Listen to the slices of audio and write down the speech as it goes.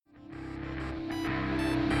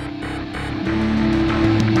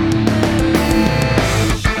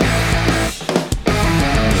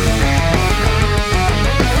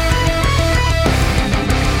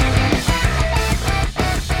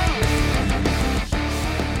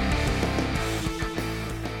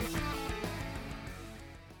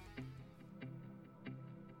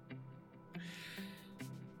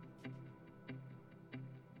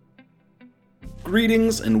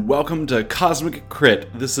Greetings and welcome to Cosmic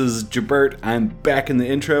Crit. This is Jabert. I'm back in the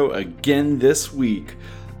intro again this week.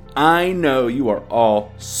 I know you are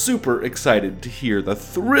all super excited to hear the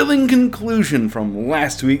thrilling conclusion from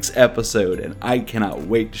last week's episode, and I cannot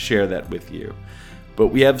wait to share that with you. But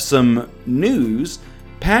we have some news.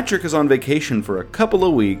 Patrick is on vacation for a couple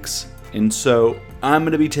of weeks, and so I'm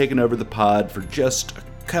going to be taking over the pod for just a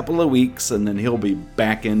couple of weeks, and then he'll be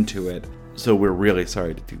back into it. So we're really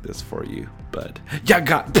sorry to do this for you, but you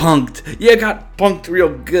got punked. You got punked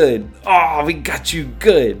real good. Oh, we got you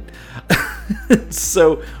good.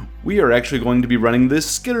 So we are actually going to be running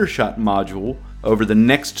this Skittershot module over the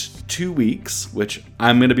next 2 weeks, which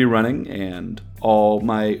I'm going to be running, and all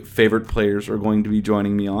my favorite players are going to be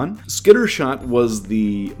joining me on. Skittershot was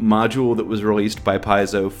the module that was released by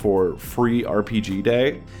Paizo for Free RPG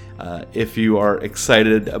Day. If you are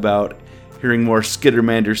excited about hearing more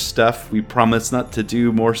Skittermander stuff, we promise not to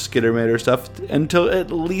do more Skittermander stuff until at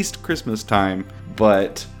least Christmas time,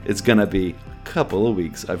 but it's gonna be a couple of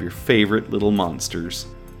weeks of your favorite little monsters.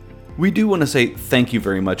 We do want to say thank you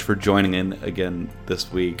very much for joining in again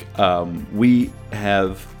this week. We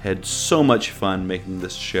have had so much fun making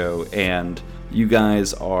this show, and you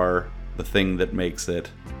guys are the thing that makes it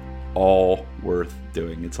all worth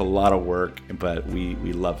doing. It's a lot of work, but we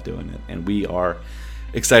love doing it, and we are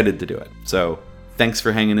excited to do it. So thanks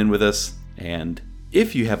for hanging in with us, and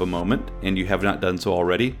if you have a moment and you have not done so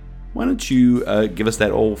already, why don't you give us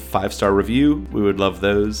that old 5-star review? We would love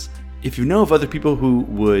those. If you know of other people who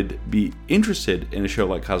would be interested in a show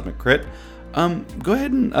like Cosmic Crit, go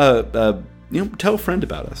ahead and tell a friend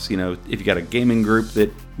about us. If you got a gaming group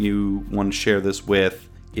that you want to share this with,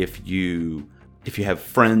 if you have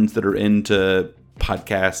friends that are into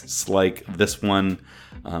podcasts like this one,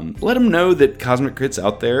 let them know that Cosmic Crit's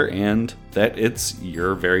out there and that it's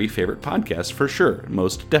your very favorite podcast for sure,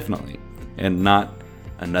 most definitely, and not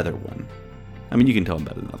another one. I mean, you can tell them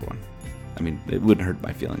about another one. I mean, it wouldn't hurt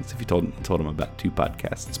my feelings if you told them about 2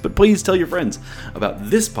 podcasts. But please tell your friends about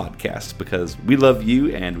this podcast, because we love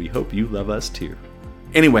you and we hope you love us too.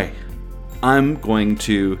 Anyway, I'm going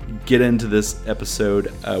to get into this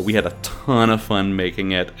episode. We had a ton of fun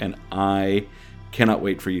making it, and I cannot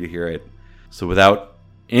wait for you to hear it. So without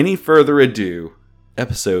any further ado,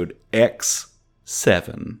 episode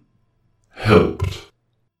X7. Helped.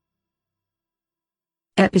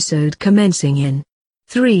 Episode commencing in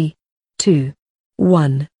 3, 2,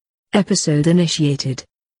 1. Episode initiated.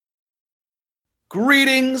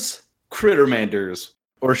 Greetings, Crittermanders.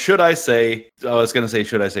 Or should I say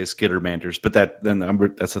Skittermanders, but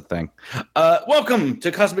that's a thing. Welcome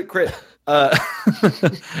to Cosmic Crit. I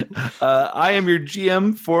am your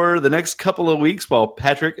GM for the next couple of weeks while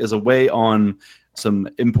Patrick is away on some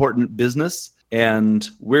important business, and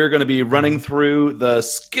we're going to be running through the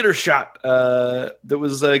Skittershot that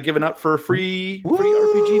was given up for free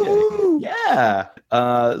RPG Day. Yeah.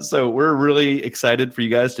 So we're really excited for you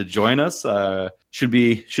guys to join us. Should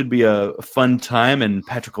be a fun time, and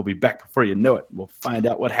Patrick will be back before you know it. We'll find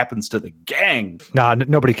out what happens to the gang. Nah,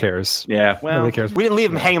 nobody cares. Yeah, well, nobody cares. We didn't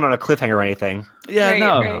leave him hanging on a cliffhanger or anything. Yeah,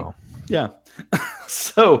 no. Right. Yeah.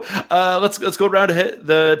 So let's go around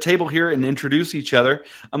the table here and introduce each other.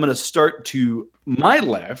 I'm going to start to my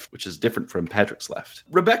left, which is different from Patrick's left.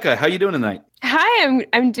 Rebecca, how you doing tonight? Hi,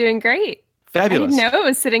 I'm doing great. Fabulous. I didn't know it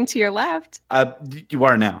was sitting to your left. You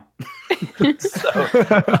are now.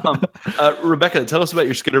 So, Rebecca, tell us about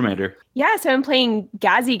your Skittermander. Yeah, so I'm playing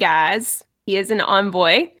Gazzy Gaz. He is an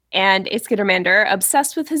envoy and a Skittermander,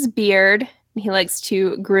 obsessed with his beard. He likes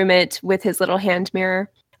to groom it with his little hand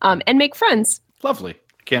mirror and make friends. Lovely.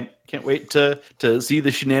 Can't wait to see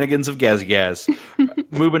the shenanigans of Gazzy Gaz.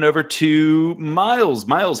 Moving over to Miles.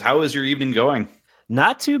 Miles, how is your evening going?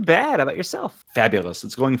 Not too bad. How about yourself? Fabulous.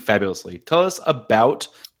 It's going fabulously. Tell us about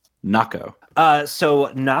Nako. So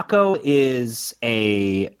Nako is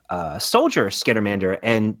a soldier Skittermander,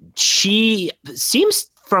 and she seems,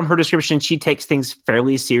 from her description, she takes things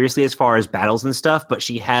fairly seriously as far as battles and stuff, but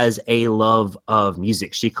she has a love of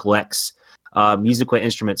music. She collects musical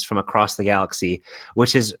instruments from across the galaxy,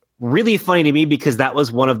 which is really funny to me because that was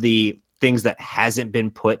one of the things that hasn't been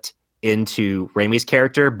put into Raimi's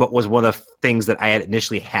character, but was one of the things that I had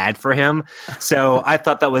initially had for him. So I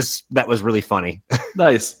thought that was really funny.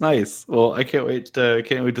 Nice. Well, I can't wait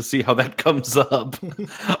to see how that comes up.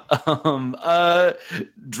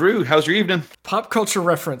 Drew, how's your evening? Pop culture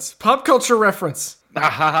reference.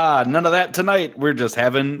 None of that tonight. We're just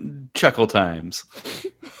having chuckle times.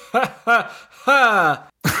 Ha ha ha!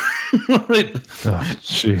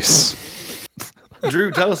 Jeez.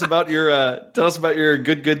 Drew, tell us about your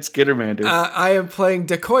good Skittermander. I am playing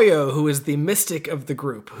Dekoyo, who is the mystic of the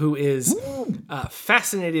group, who is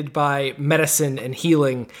fascinated by medicine and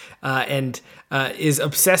healing, and is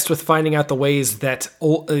obsessed with finding out the ways that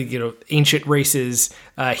ancient races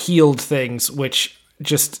healed things, which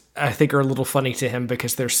just I think are a little funny to him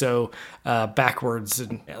because they're so backwards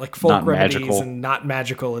and like folk not remedies magical. and not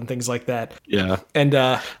magical and things like that. Yeah.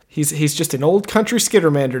 And he's just an old country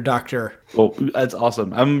Skittermander doctor. Well, that's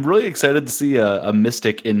awesome. I'm really excited to see a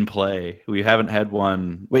mystic in play. We haven't had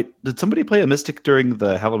one. Wait, did somebody play a mystic during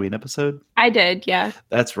the Halloween episode? I did, yeah.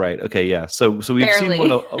 That's right. Okay, yeah. So we've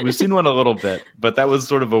Barely. seen one a little bit, but that was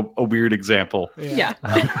sort of a weird example. Yeah.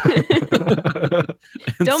 And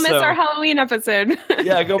Don't miss so- our Halloween episode.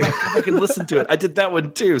 Yeah, go back and listen to it. I did that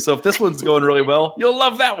one too. So if this one's going really well, you'll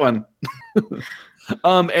love that one.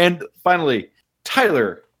 And finally,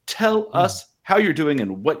 Tyler, tell us how you're doing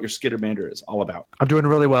and what your Skittermander is all about. I'm doing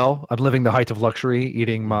really well. I'm living the height of luxury,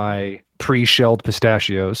 eating my pre-shelled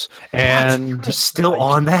pistachios, and You're still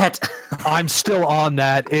on that I'm still on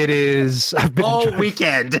that. It is. I've been all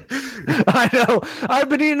weekend. I know. I've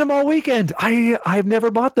been eating them all weekend. I've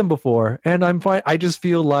never bought them before, and I'm fine. I just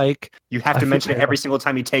feel like You have to mention it every single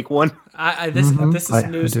time you take one. This is I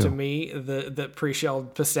news do. to me. The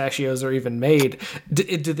pre-shelled pistachios are even made. Do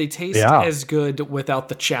they taste Yeah. as good without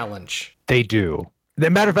the challenge? they do. As a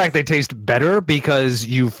matter of fact, they taste better because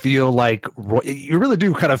you feel like you really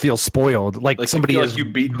do kind of feel spoiled, like somebody you feel is. like you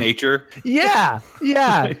beat nature. Yeah.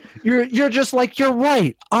 You're just like, you're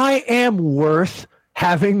right. I am worth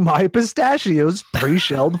having my pistachios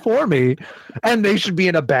pre-shelled for me, and they should be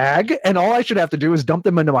in a bag, and all I should have to do is dump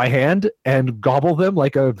them into my hand and gobble them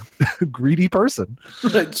like a greedy person.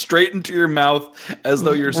 Straight into your mouth as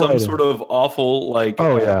though you're some Right. sort of awful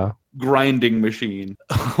grinding machine.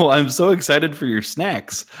 Well, I'm so excited for your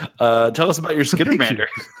snacks. Tell us about your Skittermander.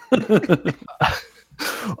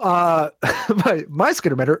 My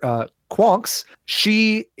Skittermander, Quonks,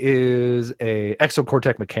 she is a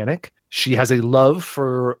Exocortec mechanic. She has a love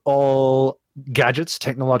for all gadgets,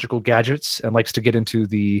 technological gadgets, and likes to get into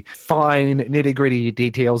the fine nitty-gritty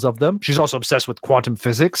details of them. She's also obsessed with quantum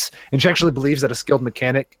physics, and she actually believes that a skilled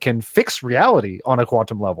mechanic can fix reality on a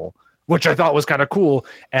quantum level, which I thought was kind of cool.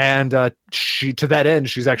 And to that end,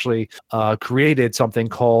 she's actually created something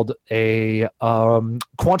called a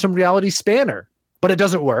quantum reality spanner, but it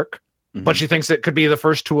doesn't work. Mhm. But she thinks it could be the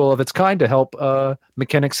first tool of its kind to help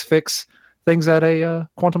mechanics fix things at a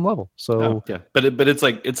quantum level. So Oh, yeah, but it's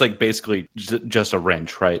like basically just a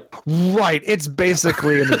wrench, right? right, it's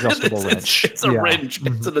basically an adjustable wrench. It's a Yeah. wrench.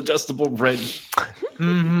 It's an adjustable wrench.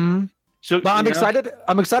 Mm-hmm. So, But I'm you know, excited.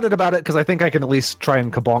 I'm excited about it because I think I can at least try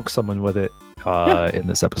and kabonk someone with it in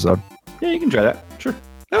this episode. Yeah, you can try that. Sure.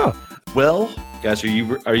 Oh, Well, guys,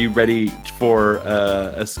 are you ready for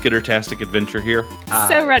a skittertastic adventure here?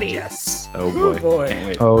 So ready. Yes. Oh boy. boy. Can't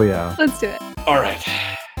wait. oh yeah. Let's do it. All right.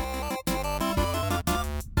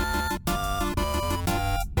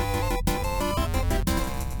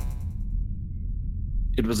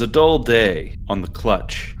 It was a dull day on the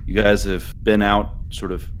Clutch. You guys have been out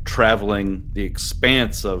sort of traveling the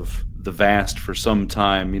expanse of the vast for some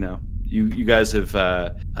time. You know, you guys have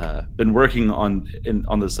been working on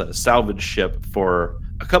this salvage ship for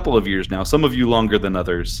a couple of years now. Some of you longer than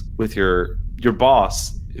others. With your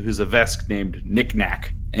boss, who's a Vesk named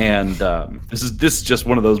Knick-Knack. And this is just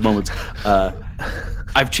one of those moments.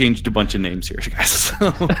 I've changed a bunch of names here, guys.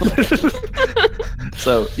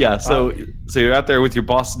 So you're out there with your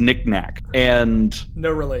boss Knick-Knack, and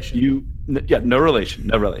No relation. no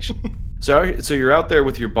relation. So you're out there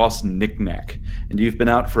with your boss Knick-Knack, and you've been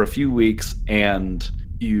out for a few weeks, and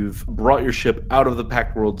you've brought your ship out of the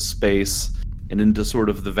Pact World space and into sort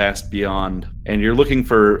of the vast beyond, and you're looking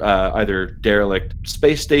for either derelict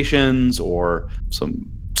space stations or some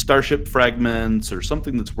starship fragments or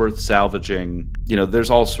something that's worth salvaging. You know, there's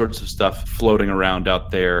all sorts of stuff floating around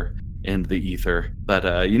out there in the ether,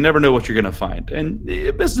 but you never know what you're gonna find. And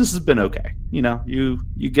business has been okay. You know, you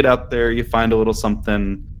get out there, you find a little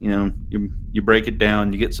something. You know, you break it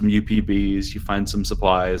down, you get some UPBs, you find some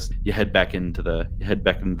supplies, you head back into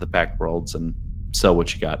the Pact Worlds and sell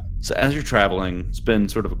what you got. So as you're traveling, it's been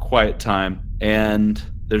sort of a quiet time, and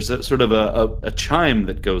there's a sort of a chime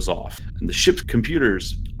that goes off, and the ship's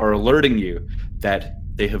computers are alerting you that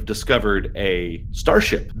they have discovered a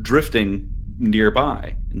starship drifting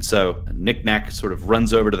nearby. And so Knick-Knack sort of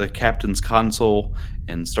runs over to the captain's console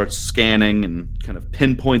and starts scanning and kind of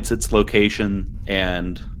pinpoints its location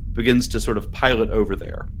and begins to sort of pilot over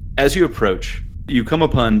there. As you approach, you come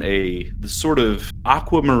upon this sort of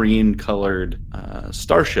aquamarine colored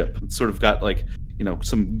starship. It's sort of got like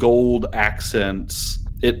some gold accents.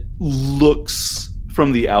 It looks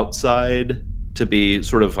from the outside to be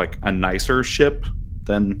sort of like a nicer ship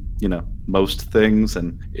than, most things.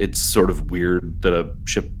 And it's sort of weird that a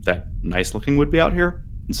ship that nice looking would be out here.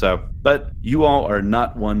 And so, but you all are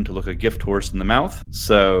not one to look a gift horse in the mouth.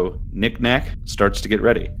 So Knick-Knack starts to get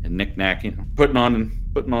ready, and Knick-Knack, putting on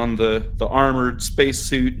the armored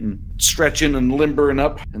spacesuit and stretching and limbering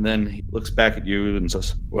up. And then he looks back at you and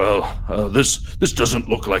says, "Well, this doesn't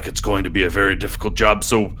look like it's going to be a very difficult job.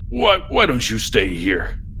 So why don't you stay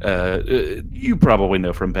here? You probably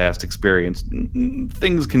know from past experience,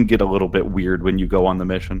 things can get a little bit weird when you go on the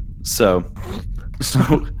mission." So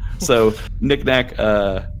Knick-Knack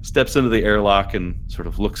steps into the airlock and sort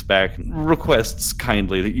of looks back and requests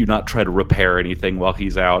kindly that you not try to repair anything while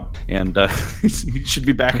he's out. And he should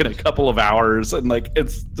be back in a couple of hours. And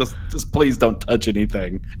it's just please don't touch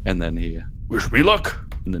anything. And then he wish me luck.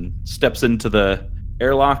 And then steps into the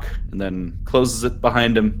airlock and then closes it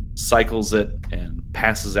behind him, cycles it, and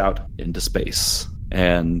passes out into space.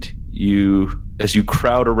 And as you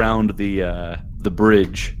crowd around the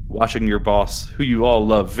bridge, watching your boss, who you all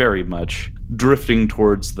love very much, drifting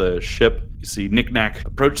towards the ship, you see Knick-Knack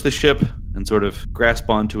approach the ship and sort of grasp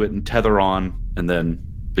onto it and tether on, and then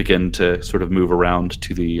begin to sort of move around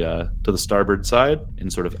to the starboard side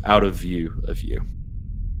and sort of out of view of you.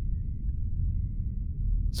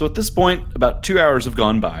 So at this point, about 2 hours have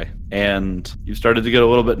gone by, and you've started to get a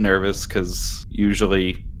little bit nervous because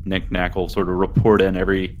usually Knick-Knack will sort of report in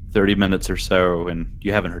every 30 minutes or so, and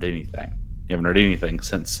you haven't heard anything. You haven't heard anything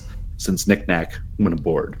since Knick-Knack went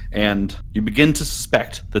aboard. And you begin to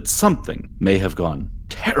suspect that something may have gone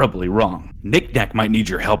terribly wrong. Knick-Knack might need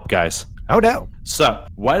your help, guys. Oh no. So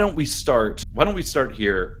why don't we start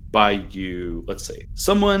here by you, let's see.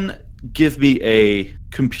 Someone give me a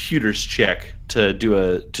computers check to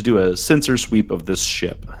do a sensor sweep of this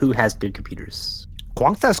ship. Who has good computers?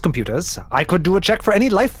 Quonk has computers. I could do a check for any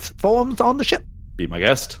life forms on the ship. Be my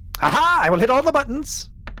guest. Aha! I will hit all the buttons.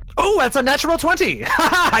 Oh, that's a natural 20.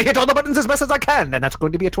 I hit all the buttons as best as I can, and that's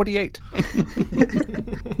going to be a 28.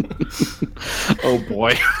 Oh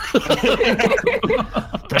boy.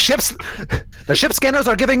 The ship scanners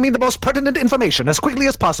are giving me the most pertinent information as quickly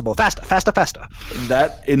as possible. Faster, faster, faster.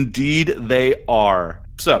 That indeed they are.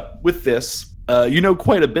 So with this, you know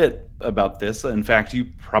quite a bit about this. In fact, you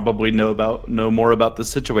probably know more about the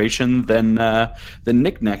situation than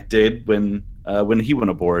Knick-Knack did when he went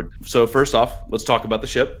aboard. So first off, let's talk about the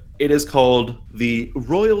ship. It is called the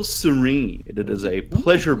Royal Serene. It is a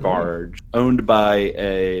pleasure barge owned by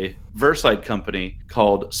a Verside company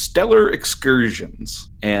called Stellar Excursions.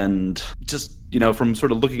 And just, from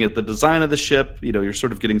sort of looking at the design of the ship, you're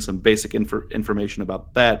sort of getting some basic information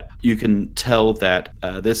about that. You can tell that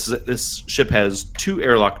this ship has two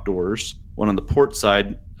airlock doors, one on the port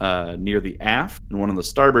side near the aft and one on the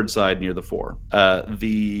starboard side near the fore.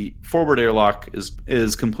 The forward airlock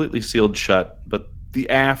is completely sealed shut, but the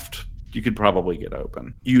aft you could probably get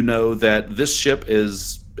open. You know that this ship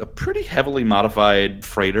is a pretty heavily modified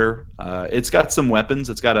freighter. It's got some weapons.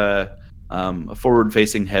 It's got a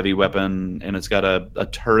forward-facing heavy weapon, and it's got a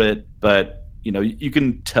turret, but you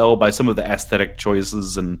can tell by some of the aesthetic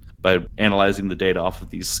choices and by analyzing the data off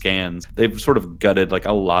of these scans, they've sort of gutted like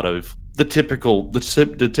a lot of the typical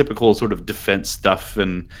sort of defense stuff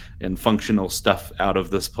and functional stuff out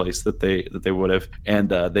of this place that they would have, and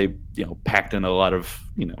they packed in a lot of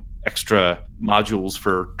extra modules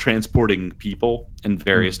for transporting people in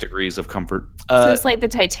various degrees of comfort. So it's like the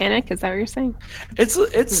Titanic, is that what you're saying?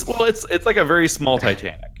 It's like a very small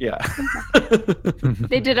Titanic, yeah.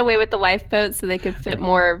 They did away with the lifeboat so they could fit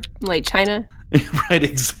more like China. Right,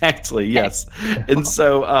 exactly, yes. And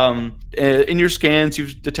so in your scans,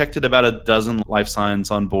 you've detected about a dozen life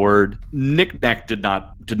signs on board. Knick-Knack did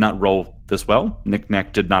not roll this well.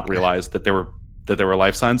 Knick-Knack did not realize that there were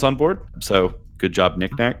life signs on board. So good job,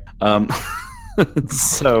 Knick-Knack.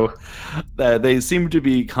 So they seem to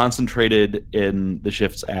be concentrated in the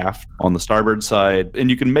ship's aft on the starboard side, and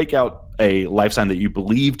you can make out a life sign that you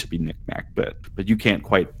believe to be Knick-Knack, but you can't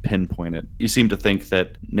quite pinpoint it. You seem to think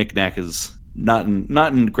that Knick-Knack is not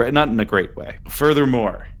in a great way.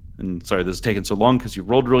 Furthermore, and sorry this is taking so long because you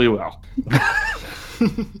rolled really well.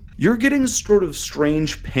 You're getting sort of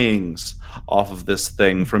strange pings off of this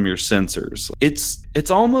thing from your sensors.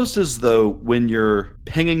 It's almost as though when you're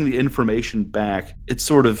pinging the information back, it's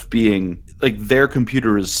sort of being like their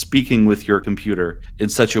computer is speaking with your computer in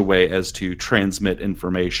such a way as to transmit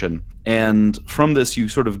information. And from this, you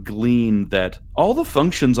sort of glean that all the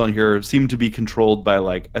functions on here seem to be controlled by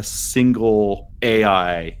like a single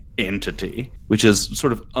AI entity, which is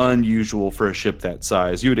sort of unusual for a ship that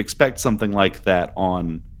size. You would expect something like that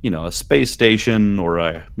on, a space station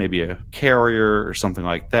or maybe a carrier or something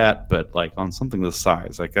like that, but like on something this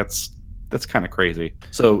size, like that's kind of crazy.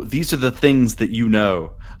 So these are the things that you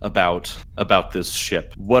know about this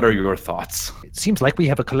ship. What are your thoughts? It seems like we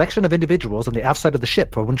have a collection of individuals on the aft side of the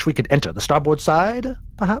ship for which we could enter. The starboard side,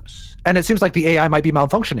 perhaps? And it seems like the AI might be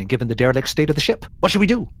malfunctioning given the derelict state of the ship. What should we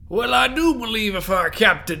do? Well, I do believe if our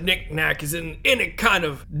Captain Knick-Knack is in any kind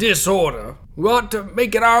of disorder, we ought to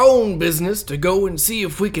make it our own business to go and see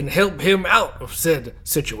if we can help him out of said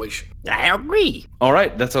situation. I agree. All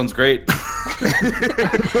right, that sounds great.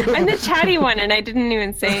 I'm the chatty one, and I didn't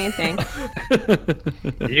even say anything.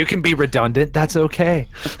 You can be redundant. That's okay.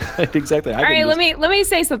 Exactly. All right, let me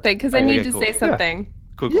say something because I need to say something. Yeah.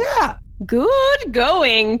 Cool. Yeah. Good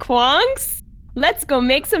going, Quonks. Let's go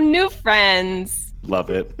make some new friends. Love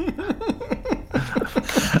it.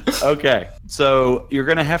 Okay, so you're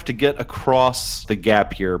going to have to get across the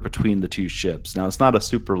gap here between the two ships. Now, it's not a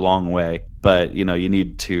super long way, but you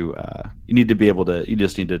need to be able to. You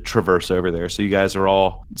just need to traverse over there. So you guys are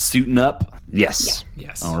all suiting up. Yes.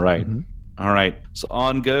 Yes. All right. Mhm. All right. So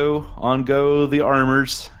on go the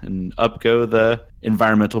armors, and up go the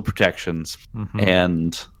environmental protections. Mhm.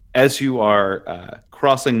 And as you are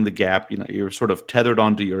crossing the gap, you're sort of tethered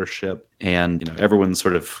onto your ship, and everyone's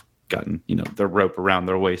sort of gotten their rope around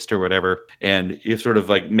their waist or whatever, and you've sort of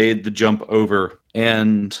like made the jump over,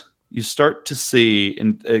 and you start to see,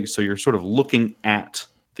 and so you're sort of looking at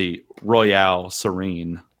the Royale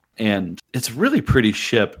Serene, and it's a really pretty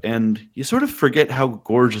ship, and you sort of forget how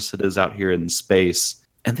gorgeous it is out here in space.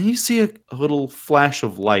 And then you see a little flash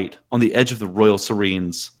of light on the edge of the Royal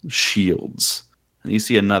Serene's shields. And you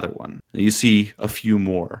see another one. And you see a few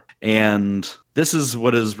more. And this is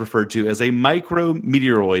what is referred to as a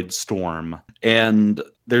micrometeoroid storm. And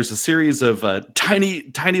there's a series of tiny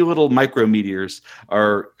little micrometeors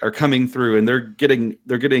are coming through, and they're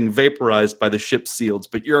getting vaporized by the ship's shields,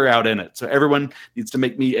 but you're out in it. So everyone needs to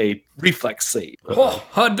make me a reflex save. Oh,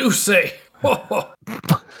 I do say.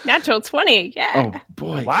 Natural 20, yeah. Oh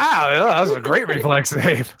boy. Wow, yeah, that was a great reflex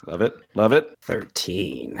save. Love it. Love it.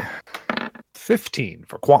 13. 15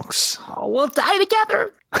 for Quonks. Oh, we'll die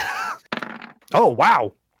together. Oh,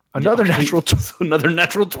 wow. Another natural Another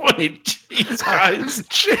natural 20. Jeez, guys.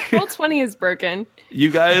 Roll 20 is broken. You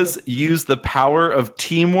guys use the power of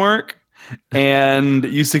teamwork, and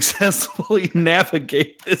you successfully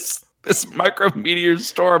navigate this micrometeor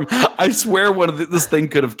storm. I swear this thing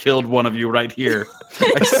could have killed one of you right here.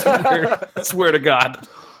 I swear to God.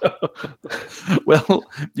 Well,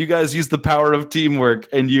 you guys use the power of teamwork,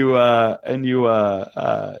 and you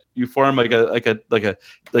form like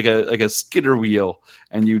a skidder wheel,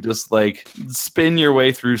 and you just like spin your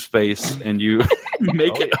way through space, and you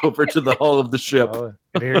make it over to the hull of the ship. Oh,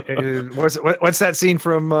 what's that scene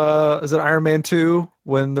from is it Iron Man 2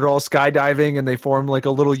 when they're all skydiving and they form like a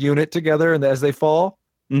little unit together, and as they fall?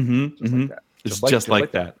 Mm-hmm. Mm-hmm. That. It's just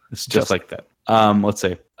like that. It's just like that. Let's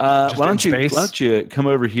see. Why don't you come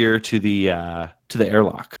over here to the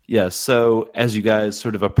airlock? Yeah. So as you guys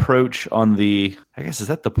sort of approach on the, I guess, is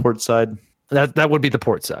that the port side? That would be the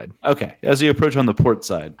port side. Okay. As you approach on the port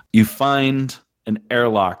side, you find an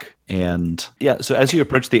airlock, and so as you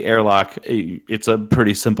approach the airlock, it's a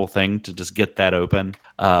pretty simple thing to just get that open.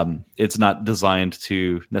 It's not designed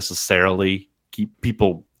to necessarily keep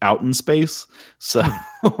people out in space, so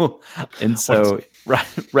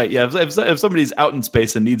right, yeah. If somebody's out in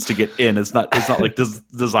space and needs to get in, it's not like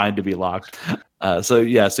designed to be locked. So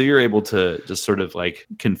you're able to just sort of like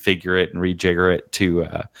configure it and rejigger it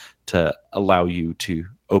to allow you to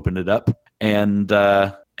open it up, and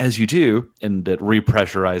as you do, and it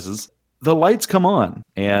repressurizes, the lights come on,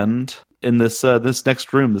 and in this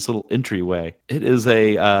next room, this little entryway, this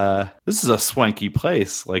is a swanky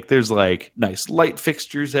place. Like there's like nice light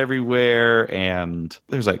fixtures everywhere, and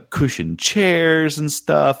there's like cushioned chairs and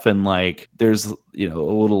stuff, and like there's a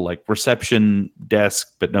little like reception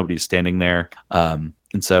desk, but nobody's standing there. And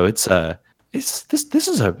so this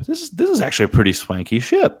is actually a pretty swanky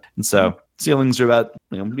ship, and so ceilings are about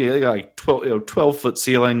like 12-foot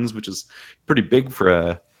ceilings, which is pretty big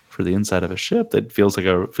for the inside of a ship. That feels like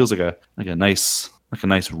a nice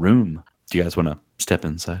room. Do you guys want to step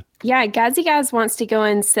inside? Yeah, Gazi Gaz wants to go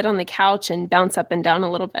and sit on the couch and bounce up and down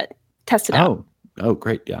a little bit. Test it out. Oh,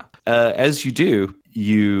 great, yeah. As you do,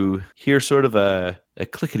 you hear sort of a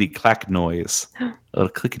clickety-clack noise. A little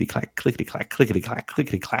clickety-clack, clickety-clack, clickety-clack,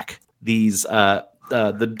 clickety-clack. These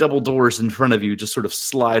the double doors in front of you just sort of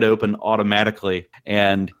slide open automatically,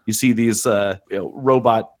 and you see these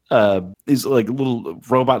robot little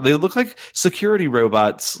robot. They look like security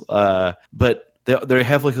robots, but they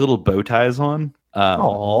have like little bow ties on.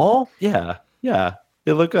 Oh, Yeah.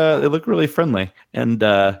 They look really friendly, and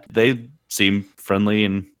they seem friendly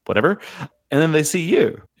and whatever. And then they see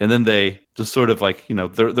you, and then they just sort of like,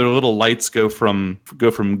 their little lights go from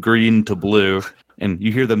green to blue, and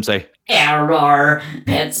you hear them say, Error.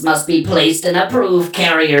 Pets must be placed in approved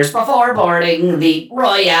carriers before boarding the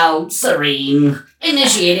Royale Serene.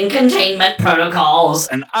 Initiating containment protocols.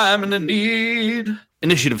 and I'm gonna need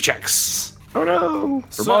initiative checks. Oh no!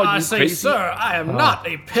 So Ramon, I you say, crazy. sir, I am not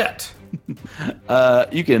a pet.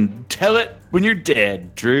 You can tell it when you're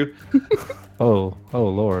dead, Drew. oh,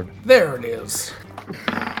 Lord. There it is.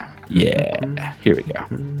 Yeah, here we go.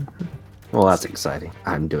 Well, that's exciting.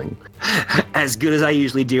 I'm doing as good as I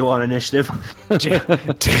usually do on initiative.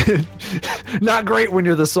 Not great when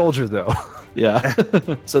you're the soldier, though. Yeah.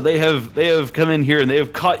 So they have come in here and they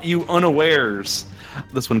have caught you unawares.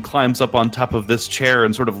 This one climbs up on top of this chair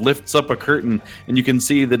and sort of lifts up a curtain, and you can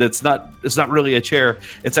see that it's not really a chair.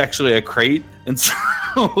 It's actually a crate. And so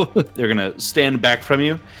they're gonna stand back from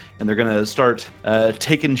you, and they're gonna start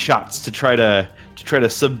taking shots to try to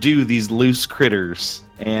subdue these loose critters.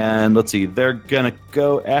 And let's see, they're gonna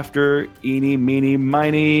go after Eeny, Meeny,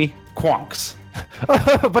 Miny, Quonks.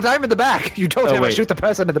 But I'm in the back. You don't Oh, have to wait. shoot the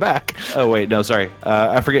person in the back. Oh wait, no, sorry.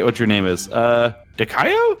 I forget what your name is.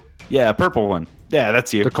 Dakayo? Yeah, purple one. Yeah,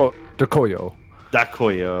 that's you. Dekoyo.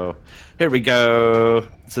 Dakoyo. Here we go.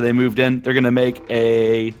 So they moved in. They're gonna make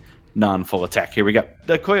a non-full attack. Here we go.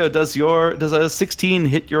 Dakoyo, does a 16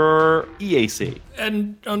 hit your EAC?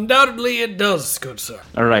 And undoubtedly it does, good sir.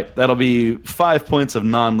 All right, that'll be 5 points of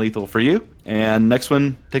non-lethal for you. And next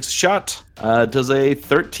one takes a shot. Does a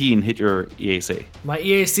 13 hit your EAC? My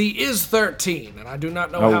EAC is 13, and I do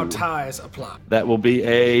not know how ties apply. That will be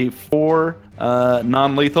a 4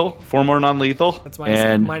 non-lethal. 4 more non-lethal. That's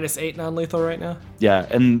and minus 8 non-lethal right now. yeah,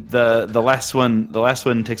 and the last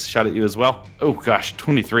one takes a shot at you as well. Oh gosh,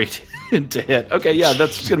 23 to hit. Okay, yeah,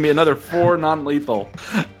 that's gonna be another 4 non-lethal.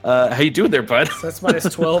 How you doing there, bud? So that's minus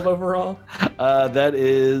 12 overall. That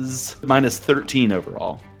is minus 13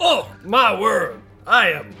 overall. Oh, my word.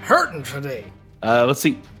 I am hurting today. Let's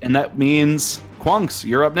see, and that means Quonks,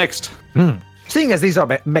 you're up next. Seeing as these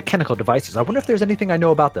are mechanical devices, I wonder if there's anything I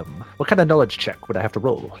know about them. What kind of knowledge check would I have to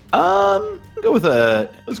roll?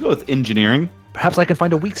 Let's go with engineering. Perhaps I can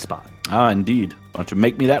find a weak spot. Ah, indeed. Why don't you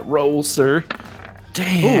make me that roll, sir?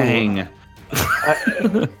 Dang.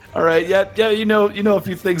 All right, yeah, you know a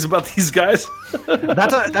few things about these guys.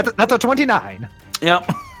 That's a 29. Yeah.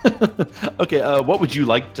 Okay, what would you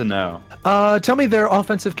like to know? Tell me their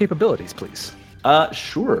offensive capabilities, please.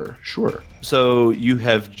 Sure. So you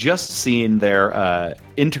have just seen their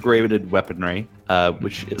integrated weaponry,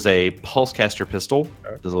 which is a pulsecaster pistol.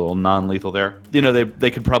 There's a little non-lethal there. They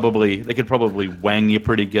could probably wang you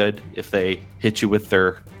pretty good if they hit you with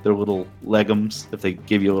their little legumes, if they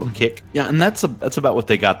give you a little kick. Yeah, and that's about what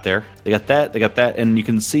they got there. They got that, and you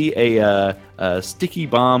can see a sticky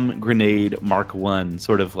bomb grenade Mark I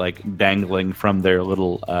sort of like dangling from their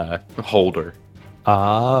little holder.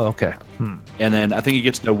 Okay. And then I think you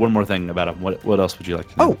get to know one more thing about them. What else would you like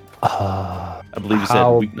to know? I believe you said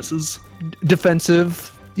how- weaknesses.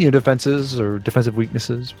 Defensive, defenses or defensive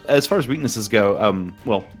weaknesses. As far as weaknesses go,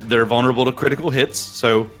 well, they're vulnerable to critical hits,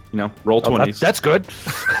 so roll 20s. That's good.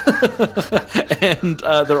 And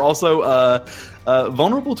they're also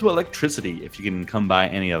vulnerable to electricity if you can come by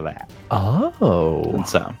any of that. Oh. And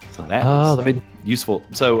so that let is me- useful.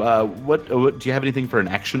 So what do you have anything for an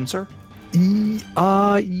action, sir?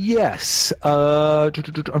 Yes.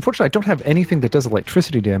 Unfortunately, I don't have anything that does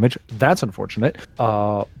electricity damage. That's unfortunate.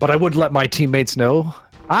 But I would let my teammates know.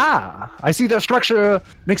 I see their structure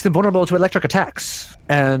makes them vulnerable to electric attacks.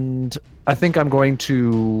 And I think I'm going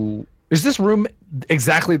to... Is this room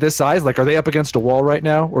exactly this size? Like, are they up against a wall right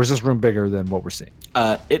now? Or is this room bigger than what we're seeing?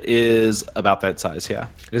 It is about that size, yeah.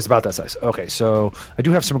 It is about that size. Okay, so I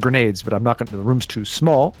do have some grenades, but I'm not going to... The room's too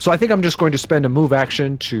small. So I think I'm just going to spend a move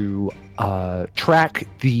action to track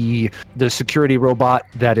the security robot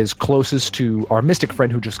that is closest to our mystic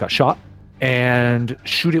friend who just got shot and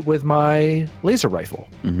shoot it with my laser rifle.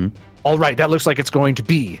 Mm-hmm. All right, that looks like it's going to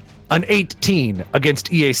be an 18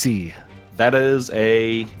 against EAC. That is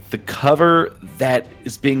the cover that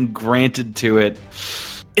is being granted to it.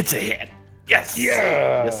 It's a hit. Yes.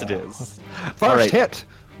 Yeah. Yes, it is. First All right. hit.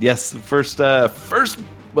 Yes, first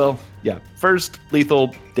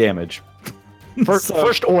lethal damage. First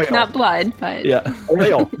oil. Not blood, but Yeah.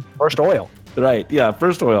 Oil. First oil. Right. Yeah.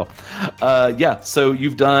 First oil. So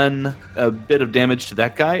you've done a bit of damage to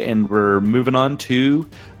that guy, and we're moving on to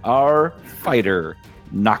our fighter.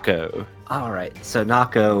 Nako. All right. So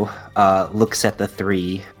Nako looks at the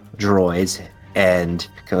 3 droids and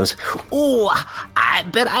goes, "Ooh, I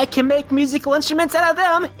bet I can make musical instruments out of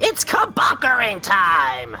them. It's kabunkering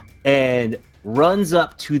time!" And runs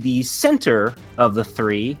up to the center of the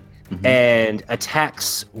 3 and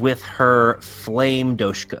attacks with her Flame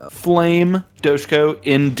Doshko. Flame Doshko,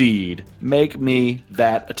 indeed. Make me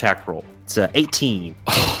that attack roll. It's 18.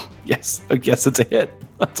 Yes, I guess it's a hit.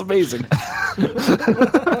 That's amazing.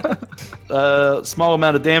 Small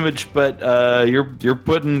amount of damage, but you're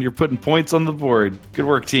putting points on the board. Good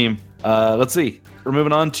work, team. Let's see. We're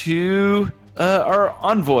moving on to our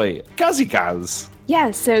envoy, Gazigaz.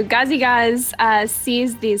 Yeah, so Gazigaz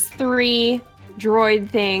sees these 3 droid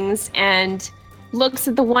things and looks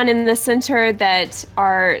at the one in the center that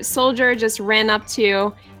our soldier just ran up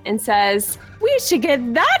to and says, "We should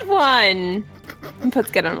get that one!" and puts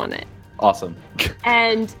Get 'em on it. Awesome.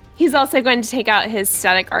 And he's also going to take out his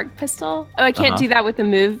static arc pistol. Oh, I can't do that with a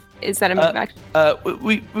move. Is that a move action?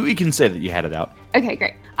 We can say that you had it out. Okay,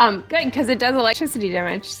 great. Good, because it does electricity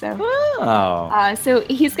damage, so. Oh. So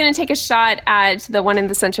he's going to take a shot at the one in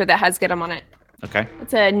the center that has Get 'em on it. Okay.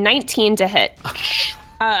 It's a 19 to hit.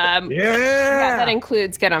 Yeah, that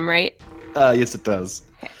includes Get 'em, right? Yes, it does.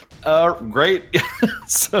 Great.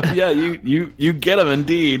 So yeah, you get him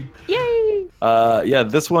indeed. Yay! Yeah,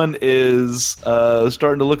 this one is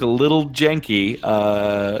starting to look a little janky.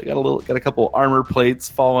 Got a couple armor plates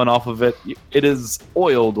falling off of it. It is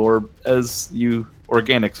oiled, or as you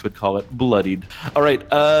organics would call it, bloodied. All right,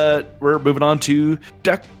 we're moving on to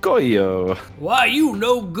Dakoyo. Why, you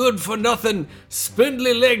no good for nothing,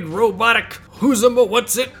 spindly-legged robotic who's'em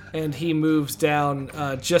what's it? And he moves down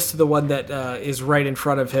just to the one that is right in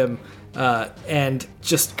front of him and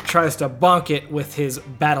just tries to bonk it with his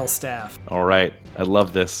battle staff. All right, I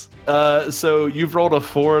love this. So you've rolled a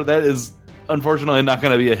 4. That is unfortunately not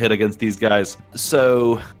going to be a hit against these guys.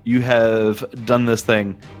 So you have done this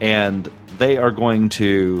thing, and they are going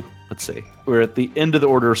to, let's see, we're at the end of the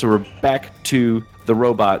order, so we're back to the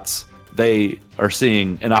robots. They are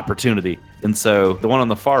seeing an opportunity. And so the one on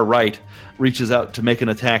the far right reaches out to make an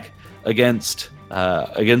attack against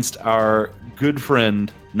our good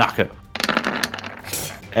friend Nako.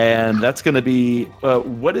 And that's going to be,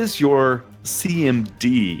 what is your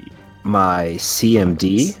CMD? My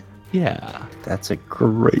CMD? Yeah. That's a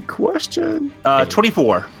great question.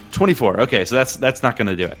 24. 24. Okay, so that's not going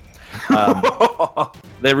to do it.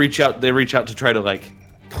 They reach out to try to like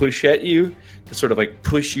push at you, to sort of like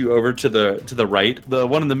push you over to the right. The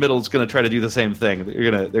one in the middle is going to try to do the same thing.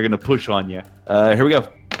 They're going to push on you. Here we go.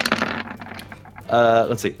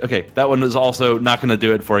 Let's see. Okay, that one is also not going to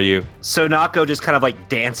do it for you. So Nako just kind of like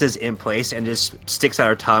dances in place and just sticks out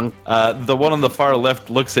her tongue. The one on the far left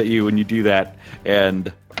looks at you when you do that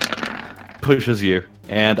and pushes you,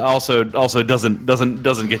 and also doesn't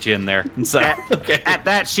get you in there. And so at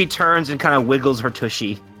that, she turns and kind of wiggles her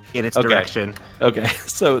tushy in its direction. Okay,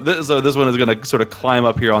 so this one is going to sort of climb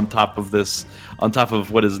up here on top of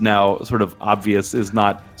what is now sort of obvious is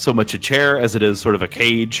not so much a chair as it is sort of a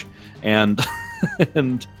cage, and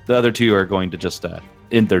and the other two are going to just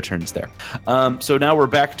end their turns there. So now we're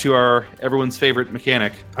back to our everyone's favorite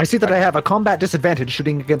mechanic. I see that I have a combat disadvantage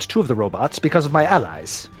shooting against 2 of the robots because of my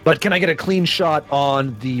allies. But can I get a clean shot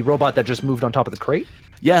on the robot that just moved on top of the crate?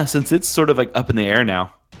 Yeah, since it's sort of like up in the air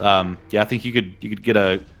now. Yeah, I think you could get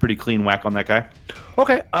a pretty clean whack on that guy.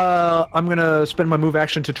 Okay, I'm gonna spend my move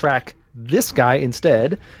action to track this guy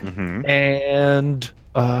instead, and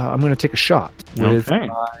I'm gonna take a shot with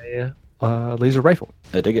my laser rifle.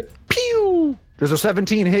 I dig it. Pew! Does a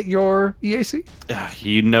 17 hit your EAC?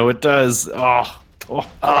 You know it does. Oh,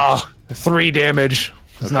 3 damage.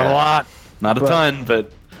 It's not a lot. Not a ton,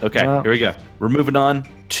 but okay. Here we go. We're moving on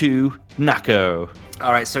to Nako.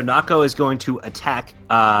 All right, so Nako is going to attack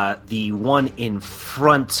the one in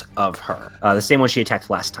front of her, the same one she attacked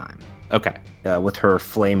last time. Okay. With her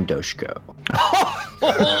Flame Doshko.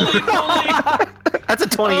 That's a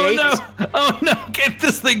 28. Oh no!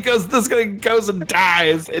 This thing goes and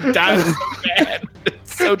dies. It dies so bad.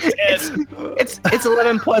 It's so dead. It's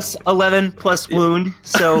 11 plus 11 plus wound,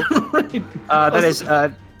 so that is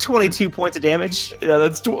 22 points of damage. Yeah,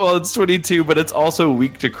 it's 22, but it's also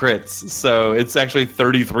weak to crits, so it's actually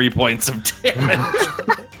 33 points of damage.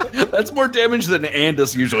 That's more damage than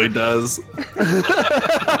Andis usually does.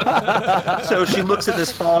 So she looks at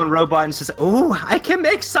this fallen robot and says, "Oh, I can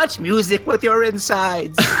make such music with your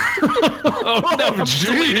insides." Oh no, I'm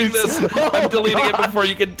deleting this. I'm deleting it before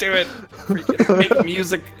you can do it. Make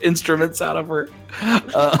music instruments out of her.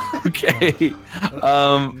 Okay.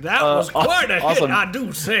 That was quite a awesome. hit, I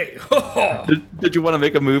do say. Did you want to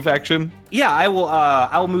make a move action? Yeah, I will.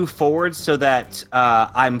 I will move forward so that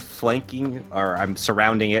I'm flanking or I'm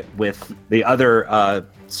surrounding it with the other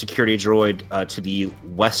security droid to the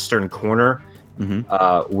western corner.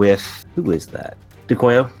 With who is that?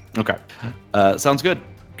 Dekoyo. Okay. Sounds good.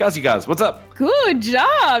 Gaz, what's up? Good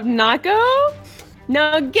job, Nako.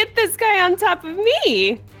 Now get this guy on top of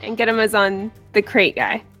me and get him as on the crate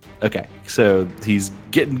guy. Okay. So he's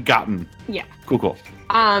getting gotten. Yeah. Cool.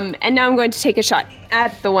 And now I'm going to take a shot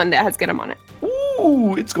at the one that has get him on it.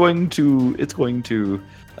 Ooh, it's going to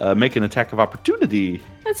make an attack of opportunity.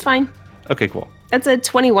 That's fine. Okay, cool. That's a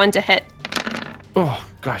 21 to hit. Oh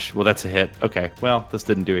gosh, well that's a hit. Okay, well this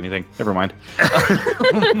didn't do anything. Never mind.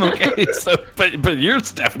 Okay, so but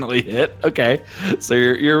yours definitely hit. Okay, so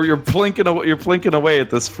you're plinking away. You're plinking away at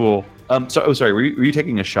this fool. Sorry. Were you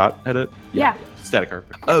taking a shot at it? Yeah. Static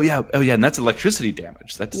carpet. Oh yeah, and that's electricity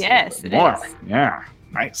damage. That's Yes, it more. is. Yeah,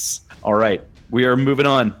 nice. All right, we are moving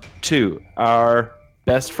on to our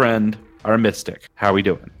best friend, our mystic. How are we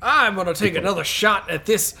doing? I'm gonna take another shot at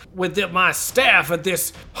this with my staff at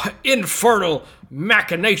this infernal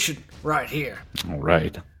machination right here. All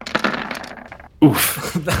right.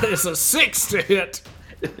 Oof. That is a 6 to hit.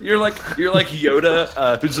 You're like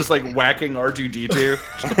Yoda, who's just like whacking R2D2.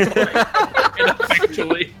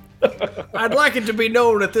 Ineffectually. I'd like it to be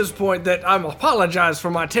known at this point that I'm apologize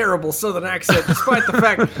for my terrible southern accent, despite the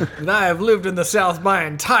fact that I have lived in the South my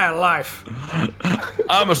entire life.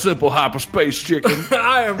 I'm a simple hyperspace chicken.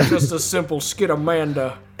 I am just a simple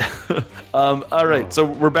Skidamanda. All right, so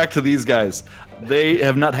we're back to these guys. They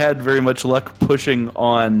have not had very much luck pushing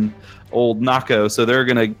on old Nako, so they're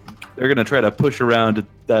gonna try to push around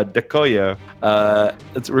Dekoyo.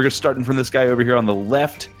 We're starting from this guy over here on the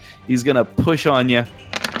left. He's gonna push on you.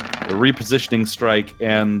 A repositioning strike,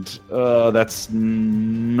 and that's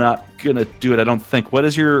not gonna do it. I don't think. What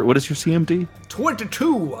is your CMD?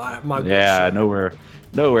 22, my good Yeah, sir.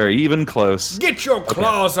 nowhere even close. Get your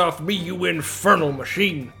claws off me, you infernal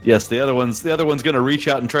machine. Yes, the other one's gonna reach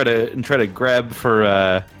out and try to grab for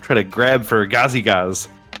Gazigaz.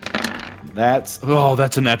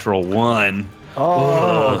 That's a natural 1.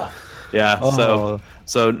 Oh. Yeah.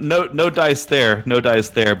 So no dice there,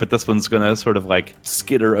 but this one's gonna sort of like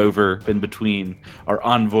skitter over in between our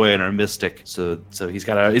envoy and our mystic. So he's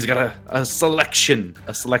got a selection,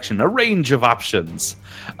 a range of options.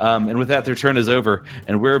 And with that, their turn is over,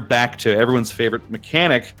 and we're back to everyone's favorite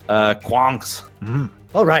mechanic, Quonks.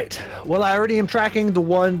 All right. Well, I already am tracking the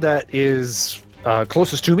one that is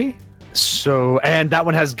closest to me. So, and that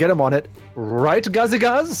one has get him on it, right,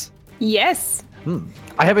 Gazigaz? Yes.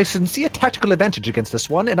 I have a sincere tactical advantage against this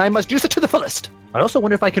one, and I must use it to the fullest. I also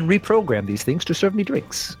wonder if I can reprogram these things to serve me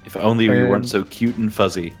drinks. If only we weren't so cute and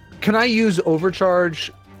fuzzy. Can I use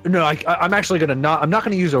overcharge? No, I'm actually gonna not. I'm not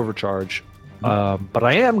gonna use overcharge, but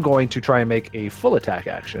I am going to try and make a full attack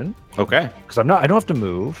action Okay. because I don't have to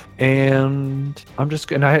move, and I'm just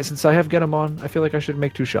gonna. Since I have get 'em on, I feel like I should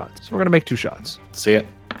make 2 shots. So we're gonna make 2 shots. See it.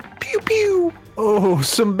 Pew pew. Oh,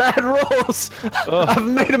 some bad rolls. I've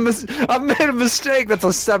made a mistake. That's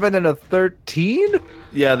a 7 and a 13.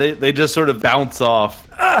 Yeah, they just sort of bounce off.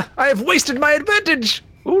 I have wasted my advantage.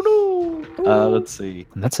 Oh no. Let's see.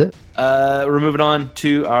 And that's it. We're moving on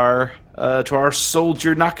to our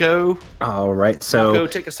soldier Nako. All right, so Nako,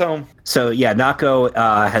 take us home. So yeah, Nako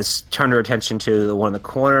has turned her attention to the one in the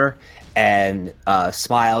corner and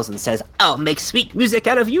smiles and says, "I'll make sweet music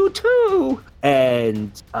out of you too,"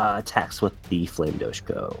 and attacks with the Flame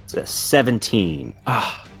Doshko. It's a 17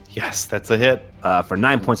 Yes, that's a hit. for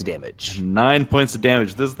 9 points of damage. 9 points of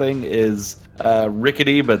damage. This thing is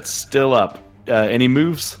rickety, but still up. Any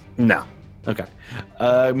moves? No. Okay.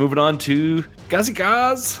 Moving on to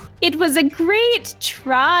Gazigaz. It was a great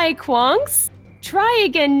try, Quonks. Try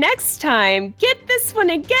again next time. Get this one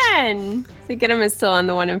again. So get him is still on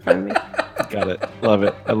the one in front of me. Got it. Love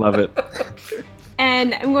it. I love it.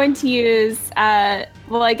 And I'm going to use,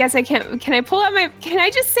 well, I guess I can't, can I pull out can I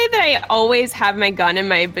just say that I always have my gun and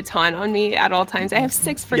my baton on me at all times? I have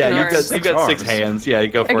 6 freaking Yeah, arms. you've got 6 hands. Yeah, you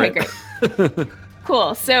go for Okay, it. great.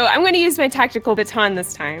 Cool. So I'm going to use my tactical baton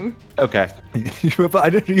this time. Okay. You have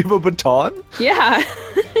a baton? Yeah.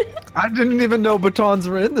 I didn't even know batons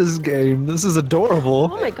were in this game. This is adorable.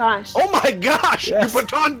 Oh my gosh. Oh my gosh! Yes. You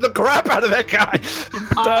batoned the crap out of that guy.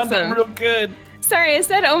 Awesome. Real good. Sorry, I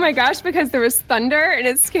said oh my gosh because there was thunder and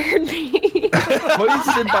it scared me.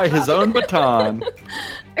 Hoisted by his own baton.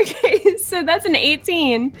 Okay, so that's an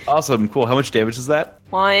 18. Awesome. Cool. How much damage is that?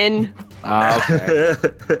 1. Okay.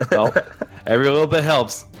 Well, every little bit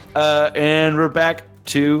helps. And we're back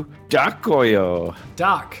to Doc Koyo.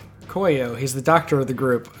 Doc Koyo, he's the doctor of the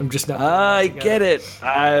group. I'm just not. I get it.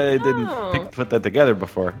 I Oh. didn't put that together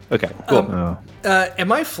before. Okay, cool.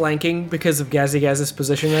 Am I flanking because of Gazzy-Gaz's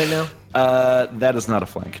position right now? That is not a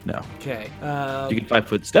flank, no. Okay. You can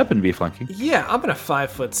 5-foot step and be flanking. Yeah, I'm gonna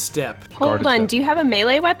 5-foot step. Hold on. Do you have a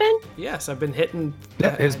melee weapon? Yes, I've been hitting.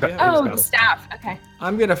 his ba- yeah. Oh, staff. Okay.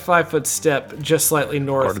 I'm gonna 5-foot step just slightly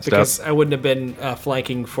north Guarded because step. I wouldn't have been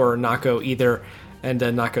flanking for Nako either, and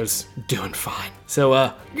Nako's doing fine. So,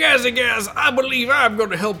 Gazzy-Gaz, I believe I'm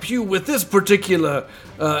gonna help you with this particular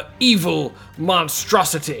evil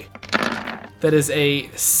monstrosity. That is a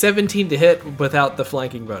 17 to hit without the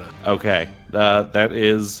flanking bonus. Okay, that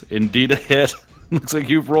is indeed a hit. Looks like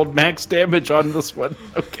you've rolled max damage on this one.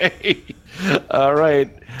 Okay, all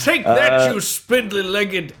right. Take that, you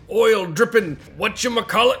spindly-legged, oil-dripping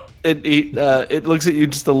whatchamacallit. It looks at you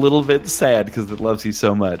just a little bit sad because it loves you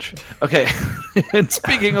so much. Okay, and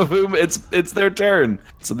speaking of whom, it's their turn.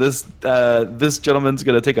 So this gentleman's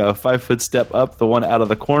gonna take a 5-foot step up, the one out of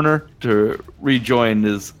the corner, to rejoin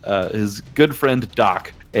his good friend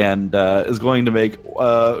Doc, and is going to make.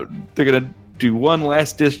 They're gonna do one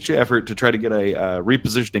last ditch effort to try to get a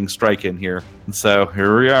repositioning strike in here. And so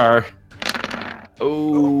here we are.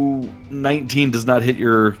 Oh, 19 does not hit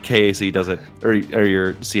your KAC, does it? Or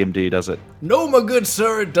your CMD, does it? No, my good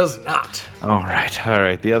sir, it does not. All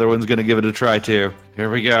right. The other one's going to give it a try, too.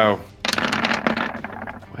 Here we go.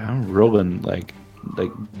 Wow, I'm rolling like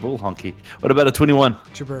bull honky. What about a 21?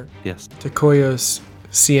 Jabert, Yes. Takoyo's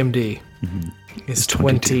CMD is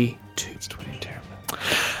 22. It's 22.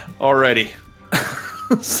 Alrighty.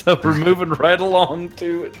 So we're moving right along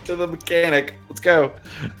to the mechanic. Let's go.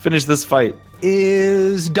 Finish this fight.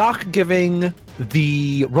 Is Doc giving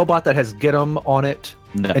the robot that has Get 'em on it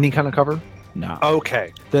No. any kind of cover? No.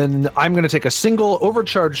 Okay. Then I'm going to take a single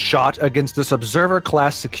overcharge shot against this observer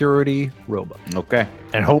class security robot Okay.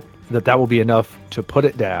 and hope that will be enough to put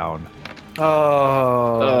it down.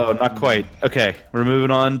 Oh, not quite. Okay. We're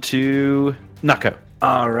moving on to Nako.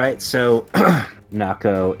 All right, so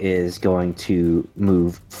Nako is going to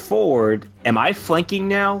move forward. Am I flanking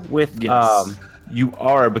now with? Yes. You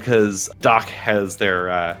are, because Doc has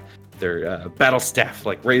their battle staff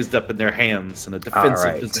like raised up in their hands in a defensive All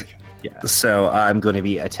right. position. Yeah. So I'm going to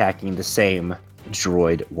be attacking the same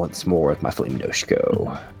droid once more with my Flame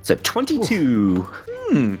Noshko. So 22.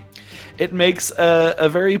 It makes a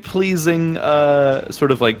very pleasing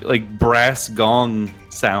sort of like brass gong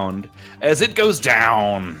sound as it goes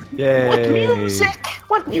down. Yay.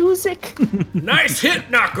 What music? Nice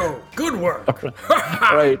hit, Nako. Good work.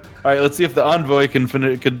 All right. Let's see if the envoy can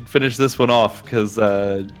finish this one off, because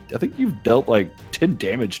I think you've dealt like 10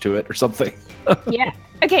 damage to it or something. Yeah.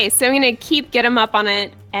 Okay, so I'm gonna get him up on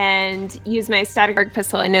it and use my static arc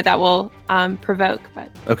pistol. I know that will provoke,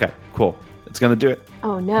 but Okay, cool. It's gonna do it.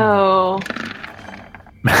 oh no.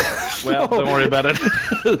 Well, don't worry about it.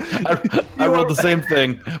 I rolled the same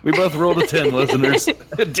thing. We both rolled a 10, listeners.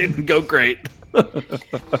 It didn't go great.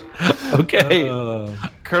 Okay.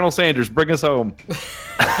 Colonel Sanders, bring us home.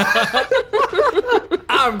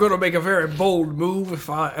 I'm gonna make a very bold move if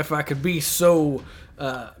I could be so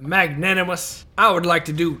magnanimous. I would like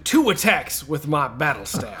to do 2 attacks with my battle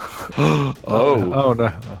staff. Oh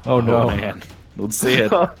no. Oh no. man. Let's see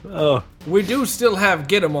it. Oh. We do still have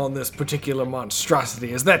Get 'em on this particular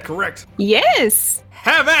monstrosity. Is that correct? Yes.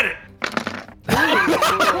 Have at it.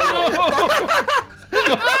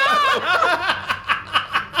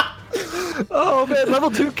 Oh man, level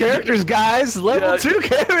 2 characters, guys. Level 2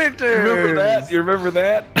 characters. Remember that? You remember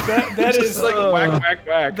that? That is Just like whack,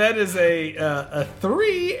 whack. That is a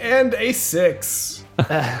 3 and a 6. What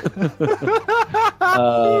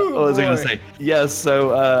was I gonna boy. say? Yes,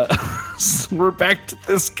 so we're back to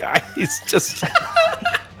this guy. He's just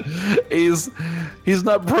he's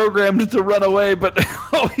not programmed to run away, but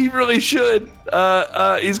oh, he really should.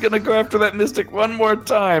 He's gonna go after that mystic one more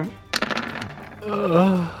time.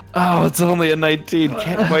 Oh, it's only a 19.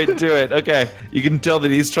 Can't quite do it. Okay, you can tell that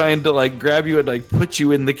he's trying to like grab you and like put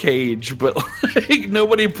you in the cage, but like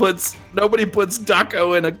nobody puts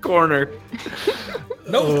Daco in a corner.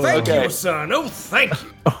 No, thank okay. you, son. No, thank you.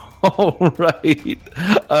 All right,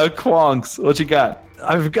 Quonks, what you got?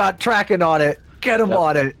 I've got tracking on it. Get him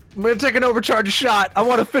on it. I'm gonna take an overcharge shot. I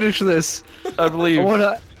want to finish this. I believe.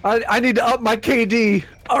 I need to up my KD.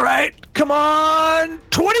 All right, come on,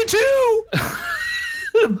 22.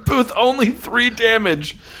 With only 3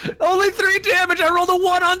 damage. Only 3 damage. I rolled a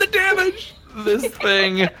 1 on the damage. This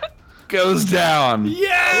thing goes down.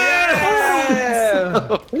 Yes!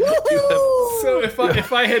 So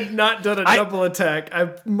if I had not done a double attack,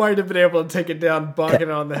 I might have been able to take it down, bonking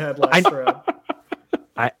it on the head last round.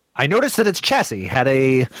 I noticed that its chassis had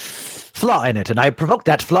a flaw in it, and I provoked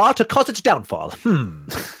that flaw to cause its downfall.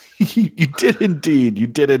 You did indeed. You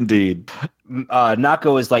did indeed.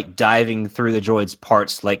 Nako is like diving through the droid's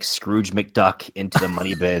parts like Scrooge McDuck into the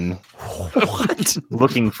money bin. What?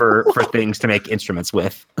 Looking for things to make instruments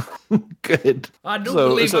with. Good. I do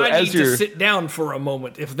believe I need to sit down for a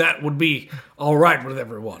moment, if that would be all right with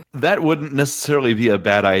everyone. That wouldn't necessarily be a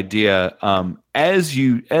bad idea. As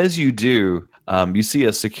you do, you see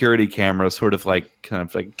a security camera sort of like kind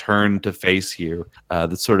of like turn to face you.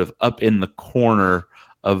 That's sort of up in the corner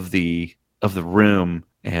of the room,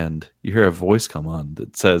 and you hear a voice come on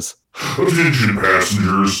that says, "Attention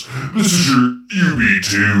passengers, this is your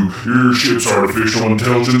UB-2. Your ship's artificial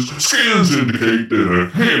intelligence scans indicate that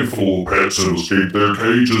a handful of pets have escaped their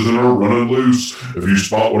cages and are running loose. If you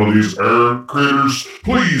spot one of these air critters,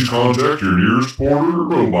 please contact your nearest porter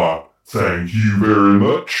robot. Thank you very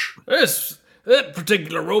much." That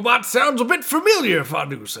particular robot sounds a bit familiar, if I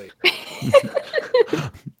do say.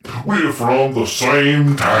 We're from the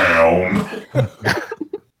same town.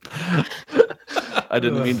 I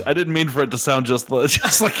didn't mean for it to sound just like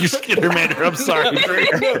your Skittermander. I'm sorry.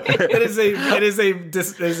 It is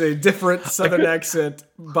a different Southern accent.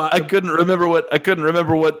 But I couldn't remember what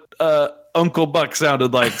Uncle Buck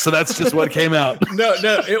sounded like, so that's just what came out. No,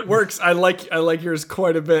 it works. I like yours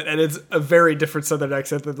quite a bit, and it's a very different Southern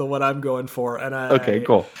accent than the one I'm going for. And okay,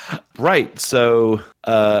 cool. Right, so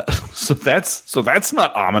that's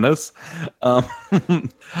not ominous.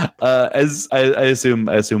 As I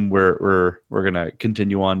assume we're gonna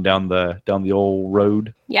continue on down the old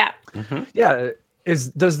road. Yeah. Mm-hmm. Yeah.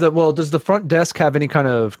 Does the front desk have any kind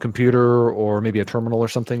of computer or maybe a terminal or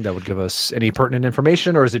something that would give us any pertinent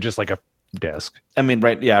information, or is it just like a desk? I mean,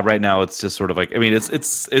 right now it's just sort of like, I mean,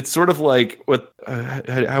 it's sort of like what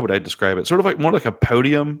how would I describe it? Sort of like more like a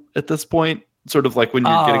podium at this point. Sort of like when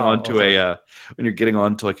you're getting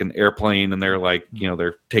onto like an airplane and they're like,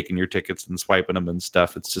 they're taking your tickets and swiping them and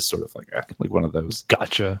stuff. It's just sort of like one of those.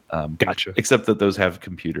 Gotcha. Except that those have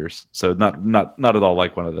computers, so not at all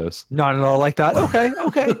like one of those. Not at all like that. Okay.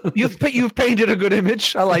 You've painted a good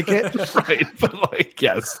image. I like it. Right, but like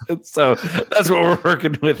yes. So that's what we're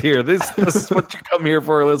working with here. This is what you come here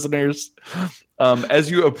for, listeners.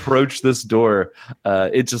 As you approach this door,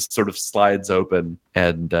 it just sort of slides open,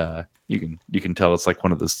 and you can tell it's like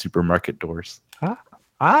one of those supermarket doors.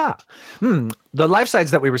 The life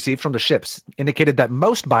signs that we received from the ships indicated that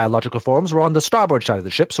most biological forms were on the starboard side of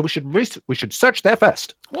the ship, so we should search there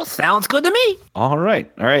first. Well, sounds good to me. All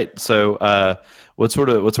right. So, what sort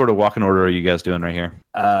of walking order are you guys doing right here?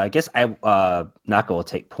 I guess Nako will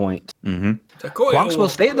take point. Mm-hmm. Quonks will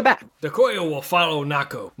stay in the back. Decoyo will follow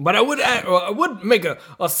Nako, but I would make a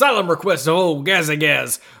solemn request of old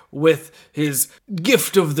Gazagaz with his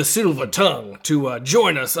gift of the silver tongue to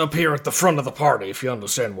join us up here at the front of the party, if you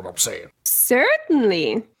understand what I'm saying.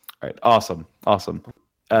 Certainly. All right. Awesome.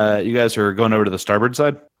 You guys are going over to the starboard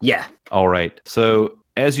side? Yeah. All right. So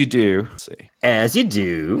as you do,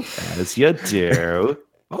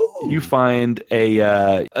 you find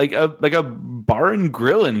a bar and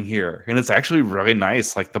grill in here, and it's actually really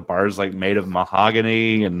nice. Like the bar is like made of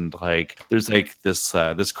mahogany, and like there's like this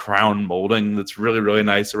crown molding that's really really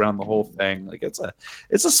nice around the whole thing. Like it's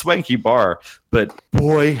a swanky bar, but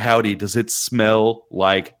boy howdy does it smell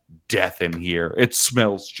like death in here. It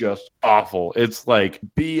smells just awful. It's like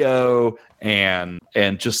BO and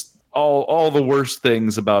just all the worst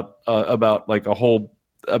things about like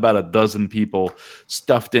about a dozen people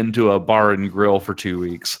stuffed into a bar and grill for 2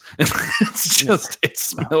 weeks. It's just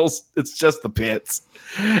the pits.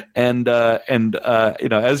 And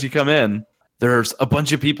as you come in, there's a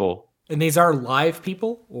bunch of people. And these are live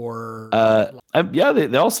people, or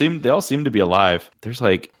they all seem to be alive. There's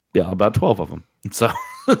like about 12 of them. So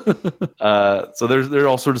so they're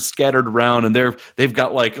all sort of scattered around, and they've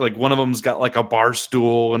got like one of them's got like a bar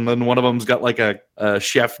stool, and then one of them's got like a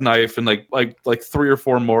chef knife, and like 3 or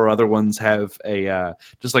 4 more other ones have a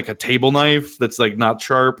just like a table knife that's like not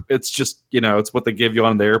sharp. It's just it's what they give you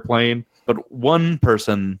on the airplane. But one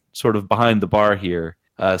person sort of behind the bar here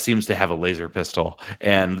seems to have a laser pistol,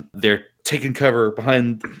 and they're taking cover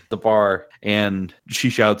behind the bar, and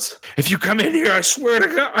she shouts, "If you come in here, I swear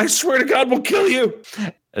to God, we'll kill you."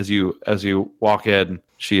 As you walk in,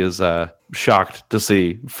 she is shocked to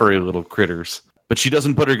see furry little critters, but she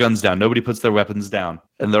doesn't put her guns down. Nobody puts their weapons down,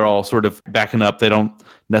 and they're all sort of backing up. They don't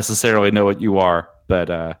necessarily know what you are,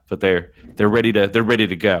 but they're ready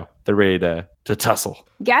to go. They're ready to tussle.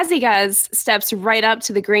 Gazigaz steps right up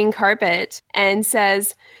to the green carpet and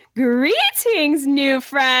says, "Greetings, new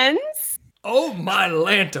friends." Oh my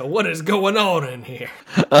Lanta, what is going on in here?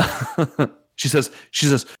 She says,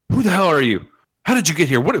 "Who the hell are you? How did you get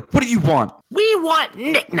here? What do you want?" We want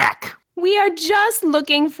Knick-Knack. We are just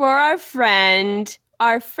looking for our friend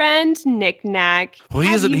Knick-Knack. Well,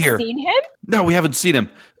 he isn't here. Have you seen him? No, we haven't seen him.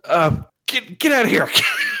 Get out of here.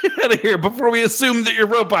 Get out of here before we assume that you're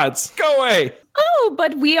robots. Go away. Oh,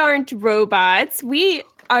 but we aren't robots. We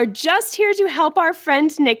are just here to help our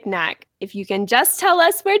friend Knick-Knack. If you can just tell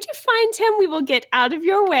us where to find him, we will get out of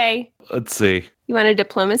your way. Let's see. You want a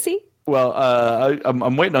diplomacy? Well,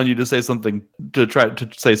 I'm waiting on you to say something, to try to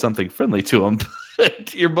say something friendly to him.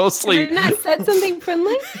 You're mostly. Did I not said something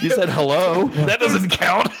friendly? You said hello. That doesn't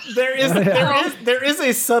count. There is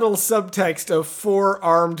a subtle subtext of 4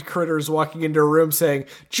 armed critters walking into a room saying,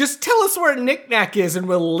 "Just tell us where Knick-Knack is and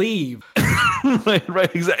we'll leave."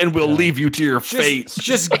 right, exactly. And we'll leave you to your fate.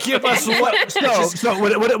 Just give us what. So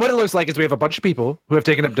what it looks like is we have a bunch of people who have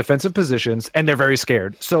taken up defensive positions and they're very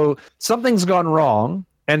scared. So something's gone wrong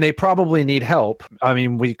and they probably need help. I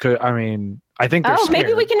think they're scared.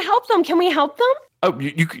 Maybe we can help them. Can we help them? Oh,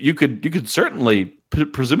 you could certainly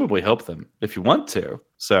presumably help them if you want to.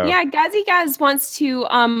 So yeah, Gazigaz wants to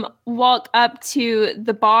walk up to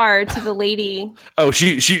the bar to the lady. Oh,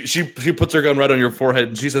 she puts her gun right on your forehead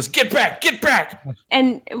and she says, "Get back, get back!"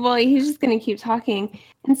 And well, he's just gonna keep talking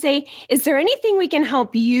and say, "Is there anything we can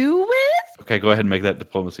help you with?" Okay, go ahead and make that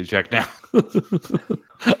diplomacy check now.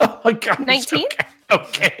 Oh my God. 19?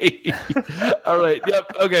 Okay. All right.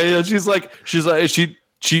 Yep. Okay. Yeah,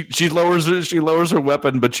 she lowers her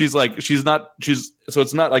weapon, but so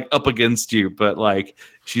it's not like up against you, but like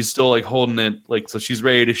she's still like holding it, like, so she's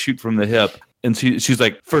ready to shoot from the hip. And she's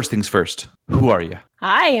like, "First things first, who are you?"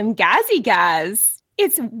 I am Gazigaz.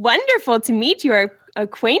 It's wonderful to meet your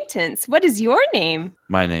acquaintance. What is your name?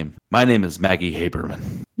 My name is Maggie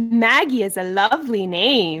Haberman. Maggie is a lovely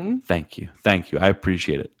name. Thank you. I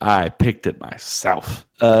appreciate it. I picked it myself.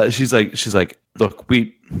 She's like, look,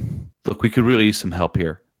 we could really use some help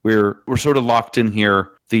here. We're sort of locked in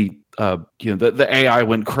here. The AI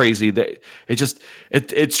went crazy. It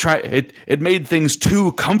made things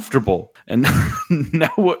too comfortable, and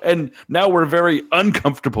now we're very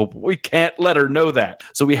uncomfortable. But we can't let her know that,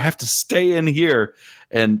 so we have to stay in here.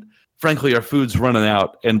 And frankly, our food's running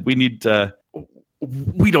out, and we need to.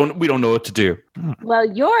 We don't know what to do. Well,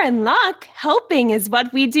 you're in luck. Helping is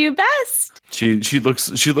what we do best. She looks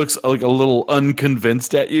like a little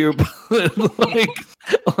unconvinced at you,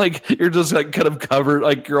 like you're just like kind of covered,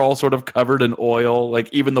 like you're all sort of covered in oil, like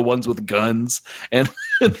even the ones with guns. And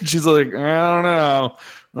she's like, "I don't know.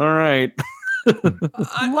 All right."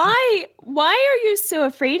 Why are you so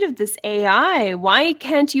afraid of this AI? Why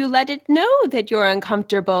can't you let it know that you're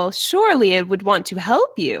uncomfortable? Surely it would want to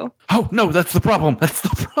help you. Oh no, that's the problem.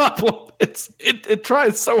 It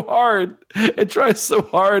tries so hard. It tries so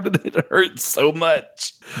hard and it hurts so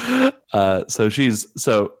much.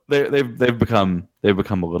 So they've become a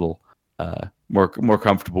little more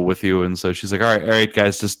comfortable with you, and so she's like, all right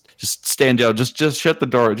guys, just stand down, just shut the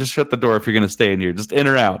door, if you're gonna stay in here, just in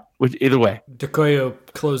or out, either way. Dekoyo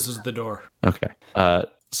closes the door. Okay.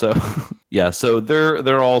 So yeah, so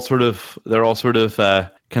they're all sort of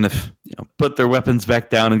kind of put their weapons back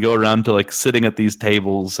down and go around to like sitting at these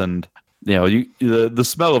tables, and the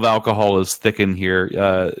smell of alcohol is thick in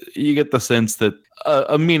here. You get the sense that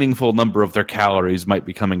a meaningful number of their calories might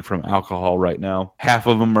be coming from alcohol right now. Half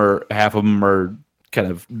of them are kind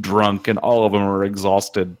of drunk, and all of them are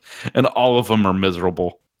exhausted, and all of them are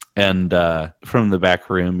miserable. And from the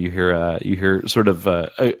back room, you hear sort of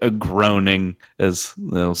a groaning as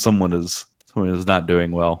someone is not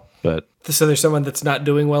doing well. But so there's someone that's not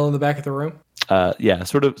doing well in the back of the room. Yeah,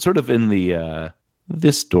 sort of in the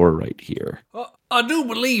this door right here. I do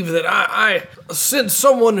believe that I sent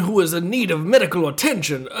someone who is in need of medical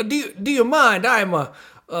attention. Do you mind? I'm a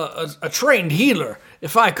trained healer.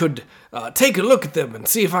 If I could take a look at them and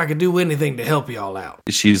see if I could do anything to help y'all out.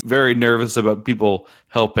 She's very nervous about people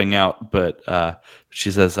helping out, but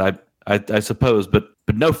she says, I suppose, but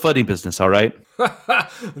no funny business, all right?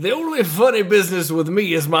 The only funny business with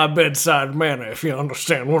me is my bedside manner, if you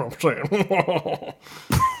understand what I'm saying.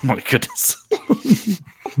 My goodness.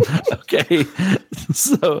 Okay.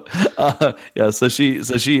 So so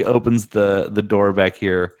she opens the door back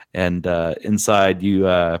here, and inside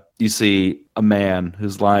you see a man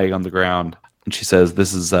who's lying on the ground, and she says,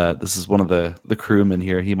 this is one of the crewmen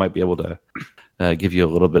here. He might be able to give you a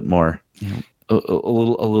little bit more, a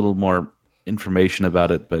little more information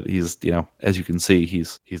about it, but he's, as you can see,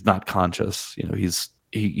 he's not conscious.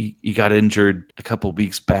 He got injured a couple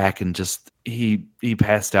weeks back, and just he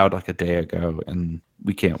passed out like a day ago, and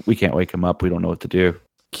we can't wake him up. We don't know what to do.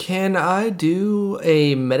 Can I do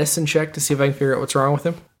a medicine check to see if I can figure out what's wrong with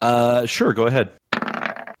him? Sure, go ahead.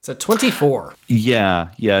 It's a 24. Yeah.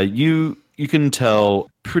 You can tell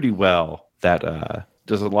pretty well that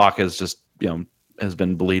Locke has just has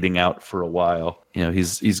been bleeding out for a while.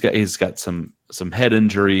 He's got some head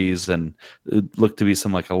injuries, and it looked to be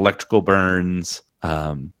some like electrical burns,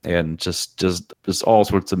 and just all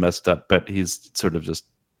sorts of messed up. But he's sort of just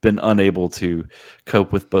been unable to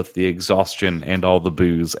cope with both the exhaustion and all the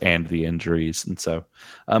booze and the injuries, and so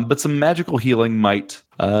but some magical healing might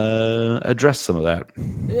address some of that.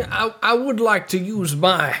 Yeah, I would like to use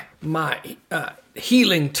my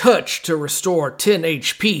healing touch to restore 10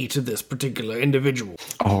 HP to this particular individual.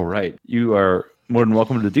 All right, you are more than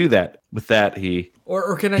welcome to do that. With that,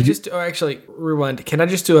 or can I just actually rewind? Can I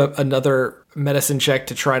just do another medicine check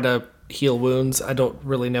to try to heal wounds? I don't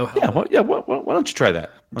really know how. Why don't you try that?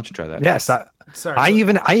 Yes, Sorry. I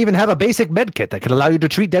even have a basic med kit that can allow you to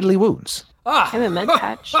treat deadly wounds. I have a med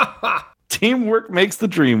patch. Teamwork makes the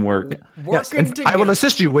dream work. Yes, and I will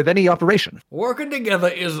assist you with any operation. Working together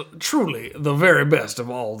is truly the very best of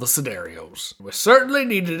all the scenarios. We certainly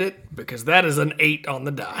needed it, because that is an 8 on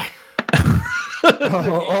the die.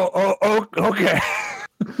 Okay.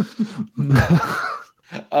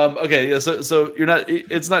 Okay, yeah. So you're not.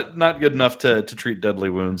 It's not good enough to treat deadly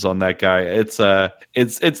wounds on that guy. It's a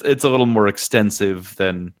little more extensive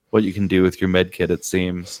than what you can do with your med kit, it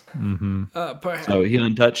seems. Mm-hmm. So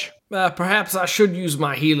healing touch. Perhaps I should use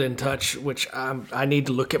my healing touch, which I need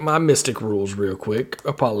to look at my mystic rules real quick.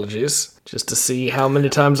 Apologies, just to see how many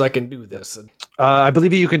times I can do this. I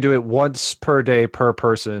believe you can do it once per day per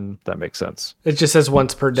person. That makes sense. It just says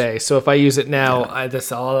once per day, so if I use it now,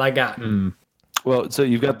 that's all I got. Well, so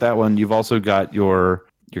you've got that one. You've also got your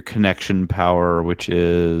connection power, which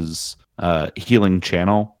is healing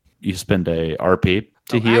channel. You spend a RP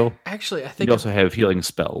to heal. I think you also have healing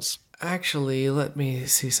spells. Actually, let me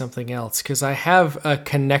see something else, because I have a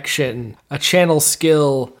channel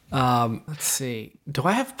skill. Let's see. Do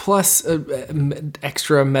I have plus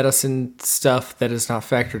extra medicine stuff that is not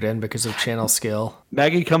factored in because of channel skill?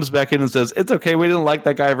 Maggie comes back in and says, "It's okay. We didn't like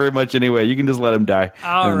that guy very much anyway. You can just let him die."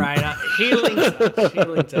 All right. Healing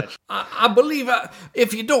touch. I believe,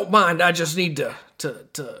 if you don't mind, I just need to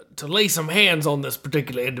lay some hands on this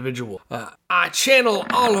particular individual. I channel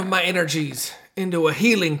all of my energies into a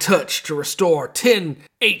healing touch to restore 10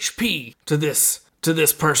 HP to this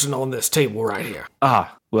person on this table right here.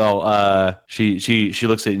 Well, she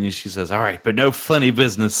looks at you and she says, "All right, but no funny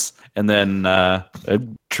business." And then,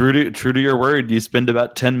 true to your word, you spend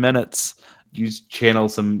about 10 minutes. You channel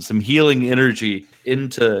some healing energy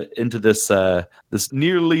into this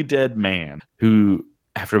nearly dead man who,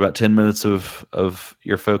 after about 10 minutes of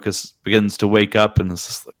your focus, begins to wake up and is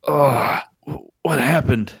just like, "Oh, what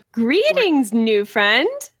happened?" Greetings, new friend.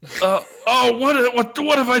 What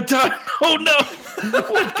have I done? Oh no!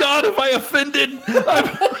 What god have I offended?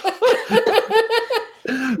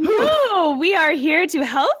 No, we are here to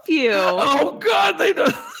help you. Oh god, they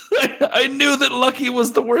don't. I knew that Lucky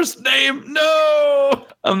was the worst name. No,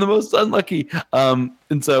 I'm the most unlucky. And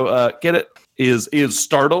so get it. He is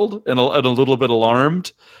startled and a little bit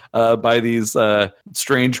alarmed by these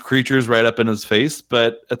strange creatures right up in his face,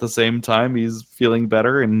 but at the same time, he's feeling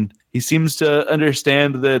better, and he seems to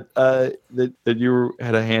understand that that you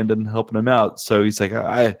had a hand in helping him out. So he's like,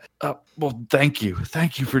 well, thank you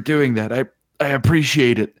for doing that. I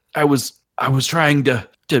appreciate it. I was trying to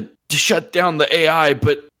shut down the AI,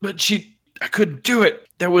 but I couldn't do it.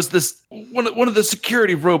 There was this one of the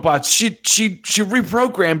security robots. She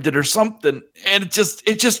reprogrammed it or something, and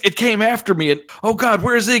it came after me. And oh god,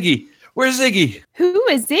 where's Iggy? Where's Iggy? Who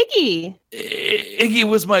is Iggy? Iggy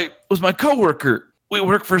was my coworker. We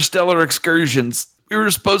work for Stellar Excursions. We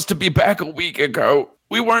were supposed to be back a week ago.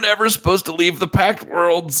 We weren't ever supposed to leave the Pact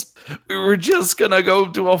Worlds. We were just gonna go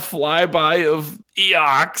do a flyby of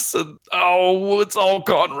Eox, and it's all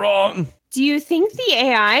gone wrong. Do you think the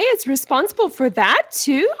AI is responsible for that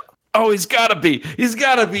too? Oh, he's gotta be. He's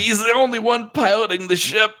the only one piloting the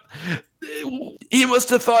ship. He must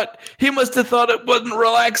have thought it wasn't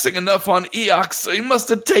relaxing enough on Eox, so he must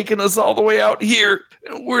have taken us all the way out here.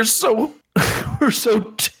 We're so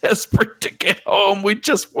desperate to get home. We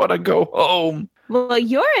just want to go home. Well,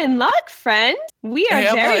 you're in luck, friend. We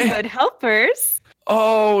are very good helpers.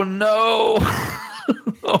 Oh no.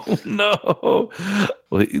 Oh no.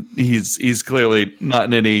 Well, he's clearly not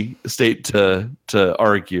in any state to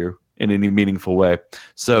argue, in any meaningful way.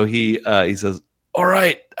 So he says, "All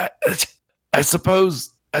right, I suppose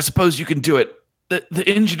you can do it. The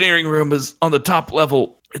engineering room is on the top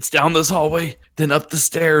level. It's down this hallway, then up the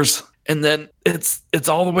stairs, and then it's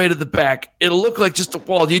all the way to the back. It'll look like just a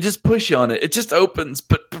wall. You just push on it. It just opens,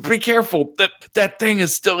 but be careful. That thing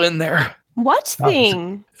is still in there." What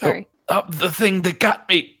thing? Sorry. The thing that got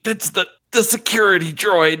me. That's the security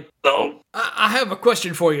droid. Oh. I have a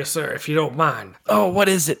question for you, sir, if you don't mind. Oh, what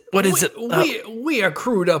is it? What is it? We are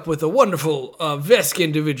crewed up with a wonderful Vesk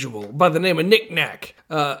individual by the name of Nick Knack.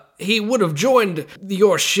 He would have joined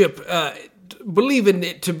your ship, believing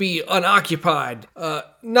it to be unoccupied,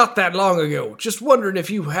 not that long ago. Just wondering if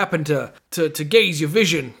you happen to gaze your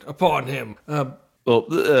vision upon him.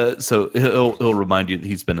 So he'll remind you that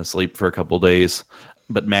he's been asleep for a couple days,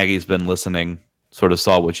 but Maggie's been listening, sort of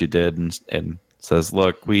saw what you did, and says,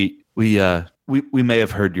 "Look, we may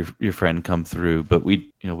have heard your friend come through, but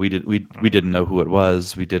we didn't know who it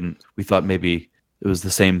was. We thought maybe it was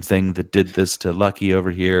the same thing that did this to Lucky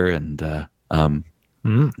over here, and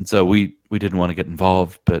so we didn't want to get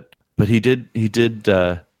involved. But he did.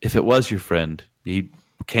 If it was your friend, he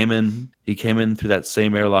came in through that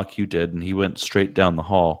same airlock you did, and he went straight down the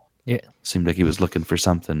hall. Yeah, seemed like he was looking for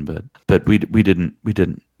something, but we didn't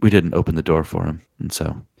open the door for him,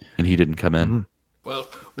 and he didn't come in." Mm-hmm. Well,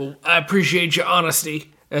 I appreciate your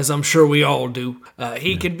honesty, as I'm sure we all do.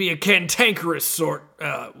 He can be a cantankerous sort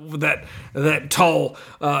with that tall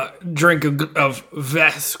drink of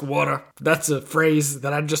Vesk water. That's a phrase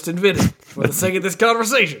that I just invented for the sake of this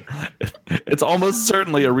conversation. It's almost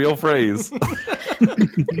certainly a real phrase.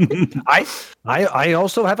 I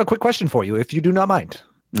also have a quick question for you, if you do not mind.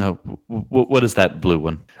 No, what is that blue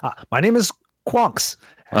one? My name is Quonks,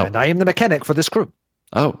 and I am the mechanic for this crew.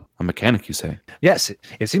 Oh, a mechanic, you say? Yes,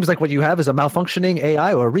 it seems like what you have is a malfunctioning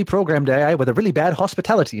AI or a reprogrammed AI with a really bad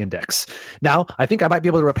hospitality index. Now, I think I might be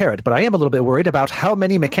able to repair it, but I am a little bit worried about how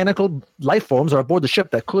many mechanical life forms are aboard the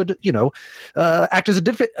ship that could, act as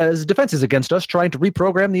defenses against us trying to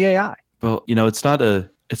reprogram the AI. Well, it's not a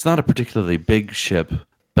particularly big ship,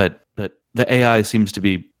 but the AI seems to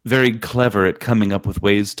be very clever at coming up with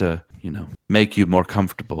ways to, make you more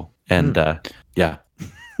comfortable. And yeah.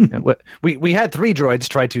 We had 3 droids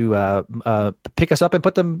try to pick us up and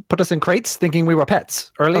put us in crates, thinking we were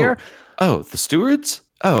pets earlier. Oh, the stewards?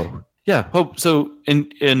 Oh, yeah. Oh, so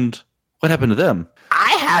and what happened to them?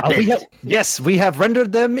 I happened. We have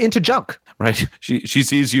rendered them into junk. Right. She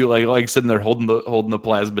sees you like sitting there holding the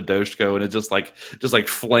plasma doshko, and it just like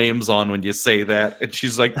flames on when you say that, and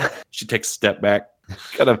she's like, she takes a step back,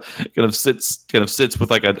 kind of sits with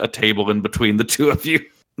like a table in between the two of you.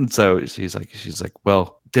 And so she's like,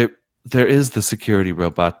 well, there is the security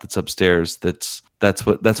robot that's upstairs. That's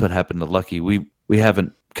what happened to Lucky. We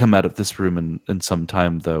haven't come out of this room in some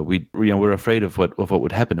time, though. We're afraid of what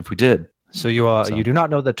would happen if we did. So you do not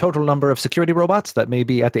know the total number of security robots that may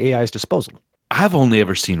be at the AI's disposal. I've only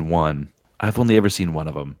ever seen one. I've only ever seen one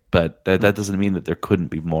of them, but that doesn't mean that there couldn't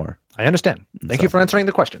be more. I understand. Thank you for answering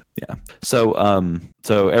the question. Yeah. So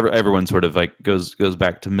everyone sort of like goes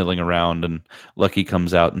back to milling around, and Lucky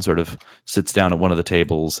comes out and sort of sits down at one of the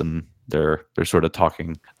tables, and they're sort of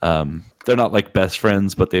talking. They're not like best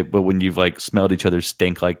friends, but when you've like smelled each other's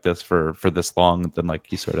stink like this for this long, then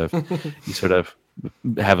like you sort of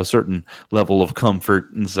have a certain level of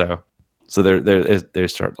comfort, and so they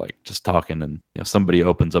start like just talking, and somebody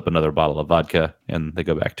opens up another bottle of vodka, and they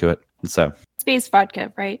go back to it, and so space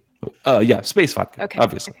vodka, right? Yeah, space vodka. Okay,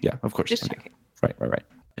 obviously, okay. Yeah, of course. Just okay. checking. Right.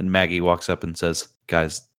 And Maggie walks up and says,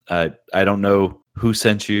 "Guys, I don't know who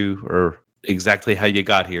sent you or exactly how you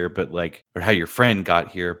got here, but or how your friend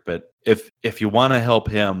got here, but if you want to help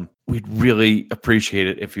him, we'd really appreciate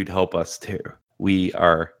it if you'd help us too.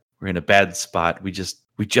 We're in a bad spot. We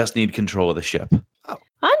just need control of the ship."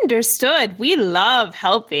 Understood. We love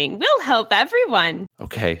helping. We'll help everyone.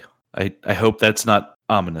 Okay. I hope that's not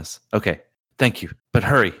ominous. Okay. Thank you. But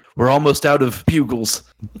hurry. We're almost out of bugles.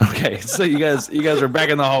 Okay. So you guys are back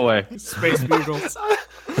in the hallway. Space bugles.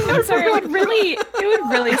 I'm sorry. It would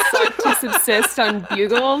really suck to subsist on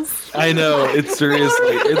bugles. I know. It's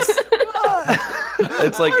seriously.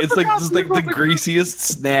 It's like just like the greasiest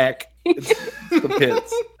snack. It's the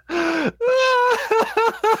pits. I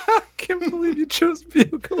can't believe you chose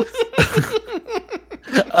bugles.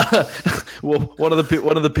 Well, one of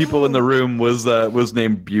the people in the room was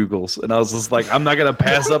named Bugles, and I was just like, I'm not gonna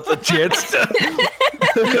pass up the chance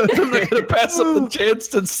I'm not gonna pass up the chance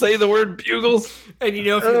to say the word bugles. And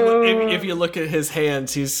if you look at his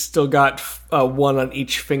hands, he's still got one on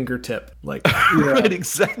each fingertip. Like Right,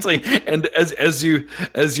 exactly. And as you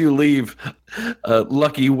leave,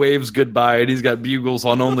 Lucky waves goodbye, and he's got bugles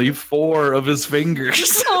on only 4 of his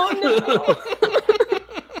fingers. Oh no!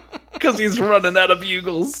 Because he's running out of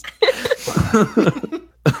bugles.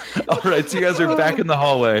 All right, so you guys are back in the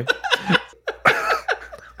hallway.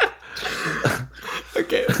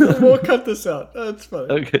 Okay, we'll cut this out. That's funny.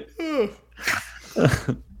 Okay.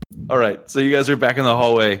 All right, so you guys are back in the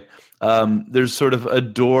hallway. There's sort of a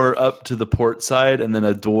door up to the port side, and then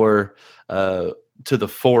a door to the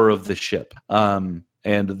fore of the ship. And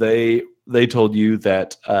they told you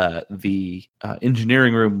that the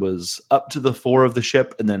engineering room was up to the fore of the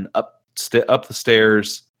ship, and then up the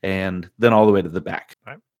stairs, and then all the way to the back.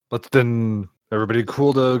 All right. Let's then. Everybody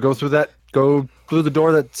cool to go through the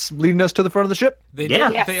door that's leading us to the front of the ship? They Yeah.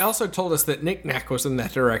 did. They also told us that Knick Knack was in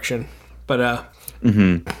that direction. But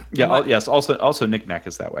Yeah. Yes. Also, Knick Knack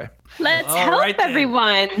is that way. Let's All help right, then.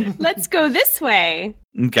 everyone. Let's go this way.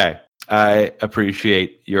 Okay. I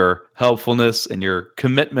appreciate your helpfulness and your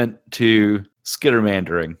commitment to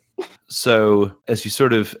skittermandering. So as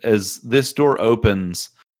this door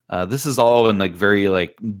opens, this is all in like very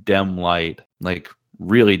like dim light, like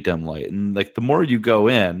really dim light. And like the more you go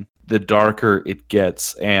in, the darker it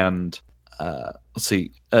gets. And let's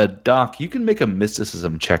see, Doc, you can make a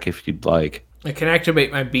mysticism check if you'd like. I can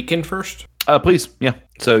activate my beacon first. Please, yeah.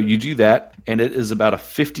 So you do that, and it is about a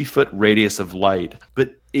 50-foot radius of light.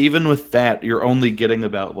 But even with that, you're only getting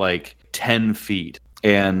about like 10 feet.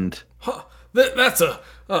 And Huh, that's a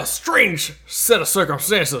strange set of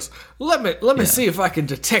circumstances. Let me see if I can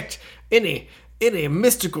detect any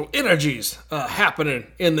mystical energies happening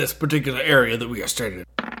in this particular area that we are standing in.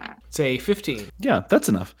 Say 15. yeah, that's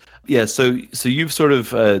enough. Yeah, so you've sort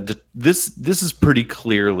of this is pretty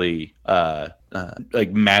clearly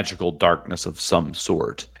like magical darkness of some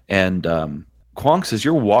sort. And Quonks, as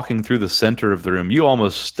you're walking through the center of the room, you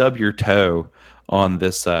almost stub your toe on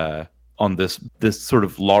this sort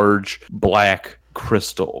of large black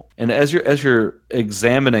crystal. And as you're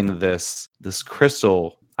examining this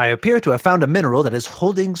crystal, I appear to have found a mineral that is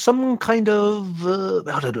holding some kind of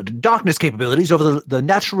darkness capabilities over the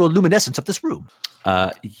natural luminescence of this room.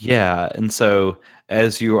 yeah, and so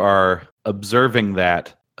as you are observing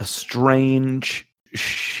that, a strange,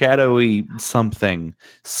 shadowy something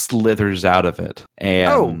slithers out of it.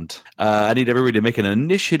 And I need everybody to make an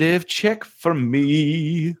initiative check for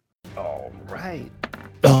me. All right.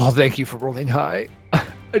 Oh, thank you for rolling high.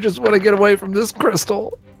 I just want to get away from this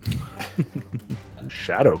crystal.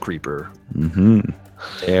 Shadow creeper. Mm-hmm.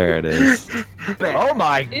 There it is. Oh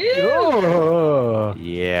my! Ew.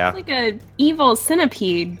 Yeah. It's like a evil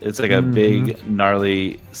centipede. It's like a big,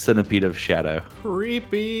 gnarly centipede of shadow.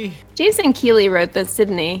 Creepy. Jason Keeley wrote this,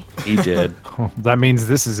 didn't he? He did. Oh, that means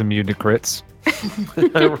this is immune to crits.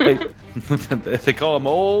 Right. They call him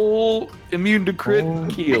old immune to crit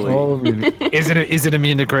Keely. Is it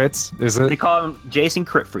immune to crits? Is They it? call him Jason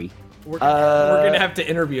Critfree. We're gonna have to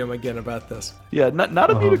interview him again about this. Yeah, not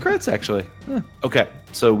immune to crits actually. Huh. Okay,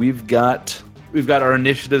 so we've got our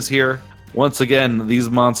initiatives here. Once again, these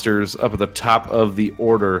monsters up at the top of the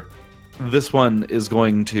order. This one is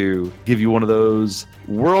going to give you one of those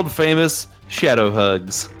world famous shadow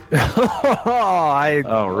hugs.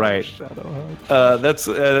 All right. That's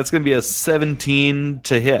going to be a 17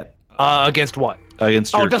 to hit Against what?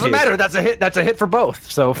 against Oh, your it doesn't kid. matter. That's a hit. That's a hit for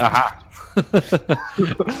both. So Aha.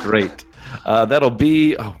 Great. That'll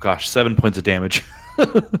be 7 points of damage.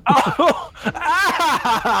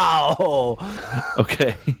 Ow!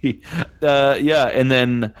 Okay. Yeah, and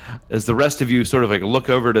then as the rest of you sort of like look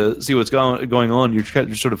over to see what's going on, you're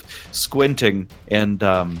sort of squinting. And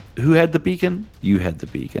who had the beacon? You had the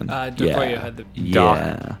beacon. Decoyo had the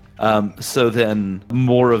Yeah. So then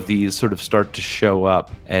more of these sort of start to show up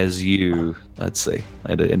as you. Let's see.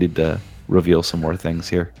 I need to reveal some more things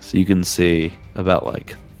here, so you can see about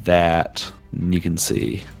like that. And you can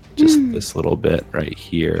see just this little bit right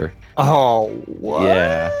here. Oh, what?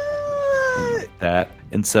 Yeah. Like that.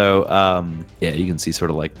 And so, yeah, you can see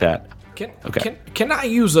sort of like that. Can I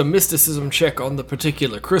use a mysticism check on the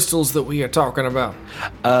particular crystals that we are talking about?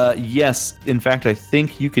 Yes. In fact, I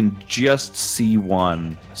think you can just see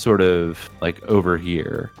one sort of like over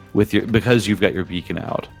here because you've got your beacon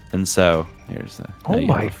out. And so here's the. Oh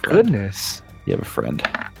my goodness. You have a friend.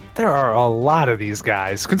 There are a lot of these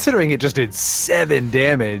guys, considering it just did 7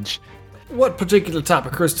 damage. What particular type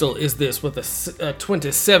of crystal is this with a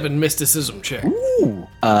 27 mysticism check?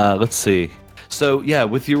 Let's see. So yeah,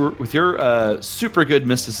 with your super good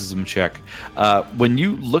mysticism check, when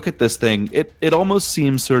you look at this thing, it almost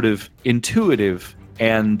seems sort of intuitive,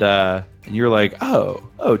 and you're like,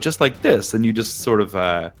 oh, just like this, and you just sort of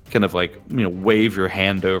kind of like wave your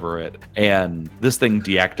hand over it, and this thing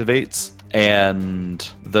deactivates, and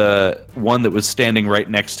the one that was standing right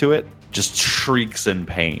next to it just shrieks in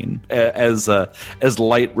pain as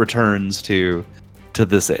light returns to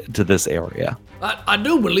this area. I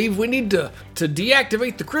do believe we need to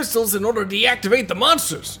deactivate the crystals in order to deactivate the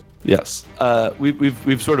monsters. Yes,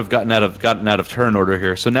 we've sort of gotten out of turn order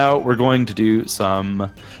here. So now we're going to do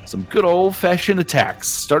some good old fashioned attacks.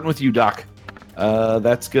 Starting with you, Doc.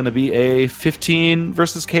 That's going to be a 15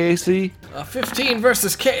 versus KAC. 15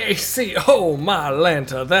 versus KAC. Oh my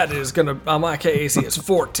Lanta, that is gonna. My KAC is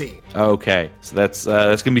 14. Okay, so that's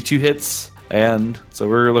gonna be 2 hits, and so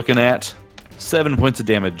we're looking at 7 points of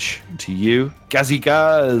damage to you. Gaz.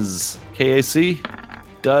 KAC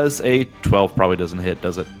does a 12. Probably doesn't hit,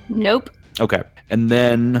 does it? Nope. Okay, and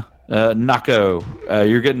then Nako,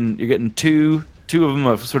 you're getting two of them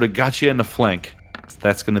have sort of got you in the flank.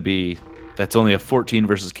 That's only a 14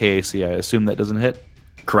 versus KAC. I assume that doesn't hit.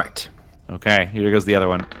 Correct. Okay, here goes the other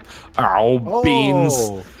one. Oh, beans.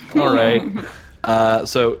 All right.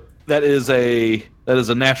 So that is a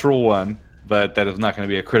natural 1, but that is not going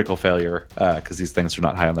to be a critical failure because these things are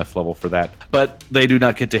not high enough level for that. But they do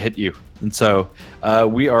not get to hit you, and so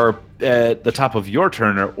we are at the top of your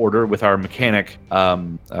turn order with our mechanic,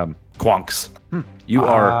 Quonks. You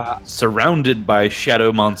are surrounded by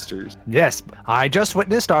shadow monsters. Yes, I just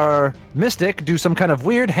witnessed our mystic do some kind of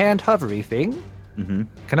weird hand hovery thing. Mm-hmm.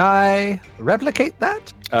 Can I replicate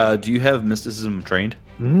that? Do you have mysticism trained?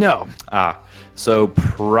 No. So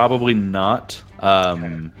probably not.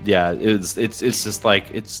 Yeah, it's just like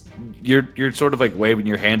you're sort of like waving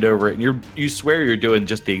your hand over it, and you swear you're doing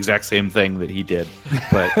just the exact same thing that he did,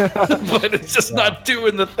 but but it's just not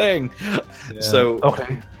doing the thing. Yeah. So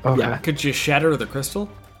okay. Yeah. Could you shatter the crystal?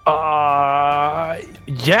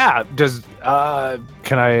 Yeah. Does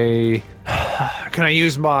can I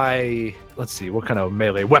use my, let's see, what kind of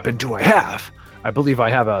melee weapon do I have? I believe I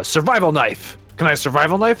have a survival knife. Can I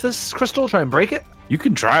survival knife this crystal? Try and break it? You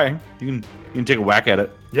can try. You can take a whack at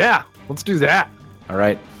it. Yeah, let's do that. All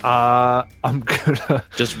right. I'm gonna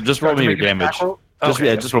just roll me your damage.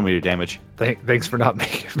 Just roll me your damage. Thanks for not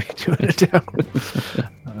making me do an attack.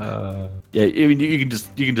 Yeah, you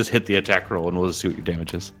can just hit the attack roll, and we'll just see what your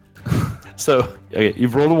damage is. So okay,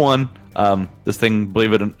 you've rolled a 1. This thing,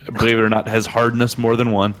 believe it or not, has hardness more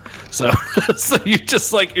than 1. So so you're just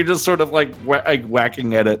sort of like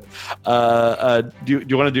whacking at it. Do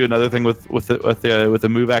you want to do another thing with the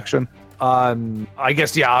move action? I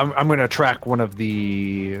guess yeah. I'm going to track one of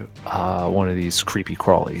these creepy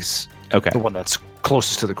crawlies. Okay. The one that's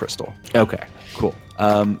closest to the crystal. Okay. Cool.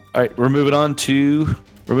 All right, we're moving on to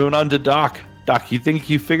Doc. Doc, you think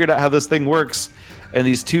you figured out how this thing works? And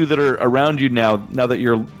these two that are around you now that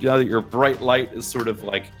your bright light is sort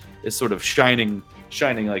of shining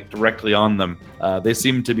like directly on them, they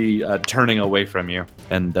seem to be turning away from you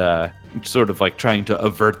and sort of like trying to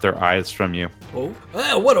avert their eyes from you. Oh,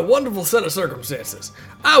 what a wonderful set of circumstances!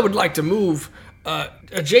 I would like to move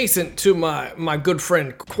adjacent to my good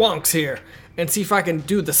friend Quonks here and see if I can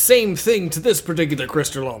do the same thing to this particular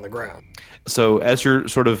crystal on the ground. So as you're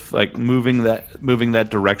sort of like moving that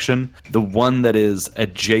direction, the one that is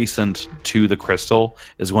adjacent to the crystal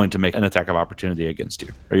is going to make an attack of opportunity against you.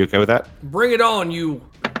 Are you okay with that? Bring it on, you.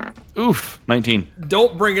 Oof, 19.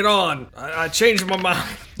 Don't bring it on. I changed my mind.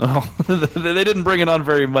 Oh, they didn't bring it on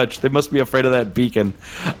very much. They must be afraid of that beacon.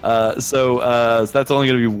 So that's only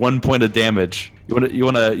going to be 1 point of damage. You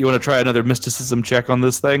want to try another mysticism check on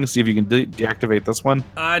this thing? See if you can deactivate this one.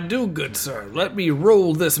 I do, good sir. Let me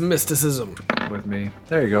roll this mysticism with me.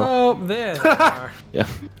 There you go. Oh, there you are. Yeah.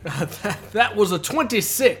 That was a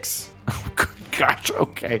 26. Oh, gosh.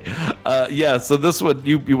 Okay. Yeah. So this one,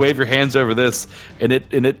 you wave your hands over this, and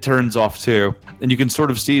it turns off too, and you can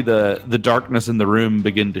sort of see the darkness in the room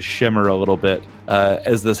begin to shimmer a little bit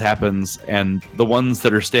as this happens, and the ones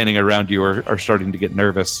that are standing around you are starting to get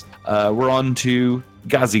nervous. We're on to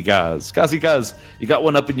Gaz. Gaz, you got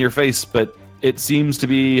one up in your face, but it seems to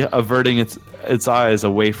be averting its eyes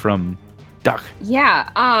away from Doc. Yeah.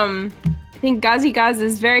 I think Gaz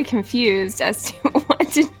is very confused as to what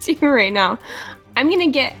to do right now. I'm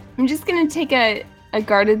just gonna take a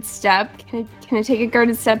guarded step. Can I take a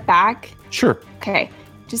guarded step back? Sure. Okay.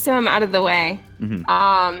 Just so I'm out of the way.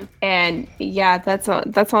 Mm-hmm. And yeah, that's all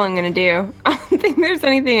I'm gonna do. I don't think there's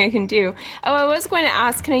anything I can do. Oh, I was going to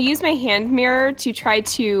ask, can I use my hand mirror to try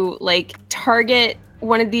to like target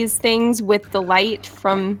one of these things with the light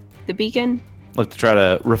from the beacon? Like to try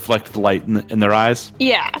to reflect the light in their eyes?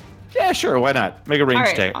 Yeah. Yeah, sure. Why not? Make a ranged All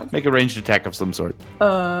right, attack. awesome. Make a ranged attack of some sort.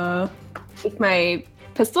 With my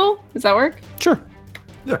pistol? Does that work? Sure.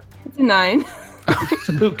 It's a 9.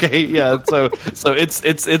 Okay, yeah. So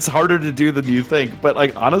it's harder to do than you think, but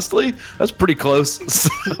like honestly, that's pretty close.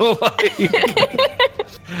 So, like,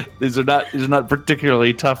 these are not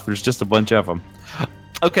particularly tough. There's just a bunch of them.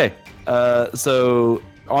 Okay, so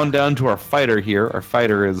on down to our fighter here. Our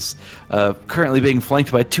fighter is currently being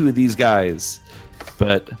flanked by 2 of these guys,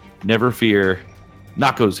 but never fear,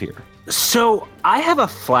 Nako's here. So I have a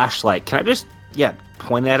flashlight. Can I just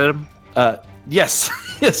point at him? Yes,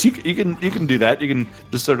 yes, you can do that. You can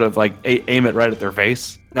just sort of like aim it right at their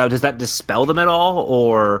face. Now, does that dispel them at all,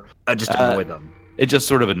 or just annoy them? It just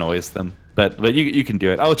sort of annoys them, but you can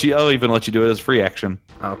do it. I'll even let you do it as free action.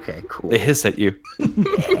 Okay, cool. They hiss at you.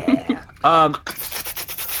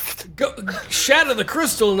 Go shatter the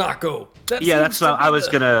crystal, Nako. That's what I was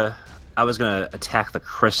gonna. I was gonna attack the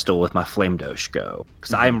crystal with my flame doshko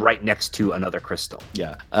because I'm right next to another crystal.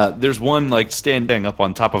 Yeah, there's one like standing up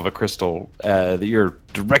on top of a crystal that you're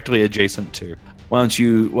directly adjacent to. Why don't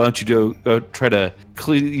you go try to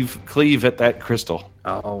cleave at that crystal?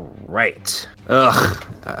 All right.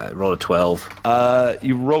 Ugh. Roll a 12.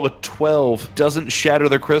 You roll a 12. Doesn't shatter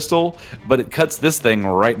the crystal, but it cuts this thing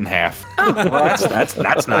right in half. Well,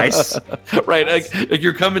 that's nice. Right, like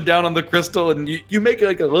you're coming down on the crystal, and you make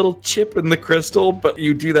like a little chip in the crystal, but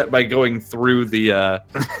you do that by going through the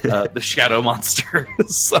shadow monster.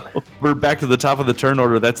 So we're back to the top of the turn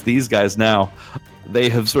order. That's these guys now. They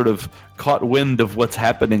have sort of caught wind of what's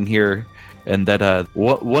happening here, and that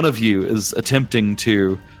one of you is attempting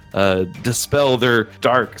to dispel their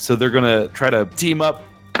dark. So they're gonna try to team up.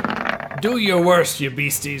 Do your worst, you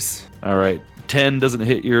beasties. All right, 10 doesn't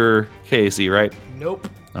hit your KC, right? Nope.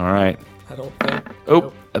 All right. I don't think. Oh,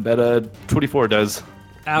 Nope. I bet a 24 does,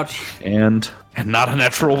 Ouch. and not a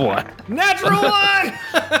natural 1. Natural 1!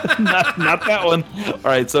 not that one. All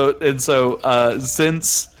right, so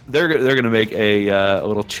since they're gonna make a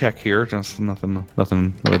little check here, just nothing.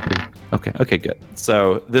 Okay, good.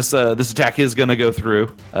 So this attack is gonna go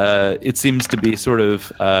through. It seems to be sort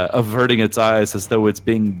of averting its eyes as though it's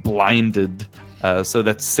being blinded. So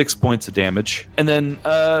that's 6 points of damage, and then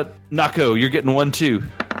Nako, you're getting 1 too.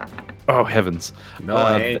 Oh heavens!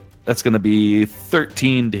 No, that's gonna be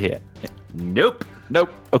 13 to hit. Nope.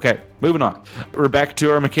 Okay, moving on. We're back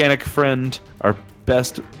to our mechanic friend, our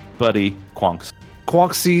best buddy, Quonks.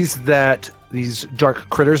 Quonk sees that these dark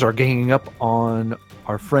critters are ganging up on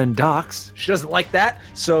our friend Dox. She doesn't like that,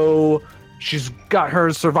 so she's got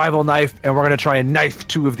her survival knife, and we're gonna try and knife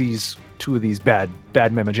two of these bad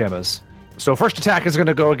mamma jammas. So first attack is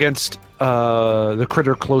gonna go against the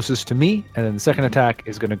critter closest to me, and then the second attack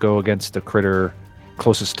is gonna go against the critter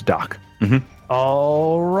closest to Doc. Mm-hmm.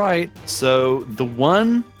 All right. So the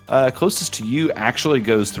one closest to you actually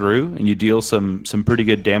goes through, and you deal some pretty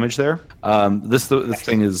good damage there. This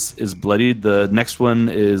thing is bloodied. The next one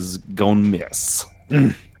is gonna miss.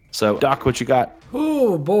 So Doc, what you got?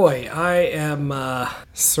 Oh boy, I am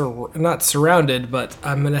not surrounded, but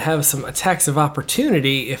I'm gonna have some attacks of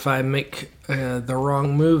opportunity if I make the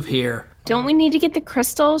wrong move here. Don't we need to get the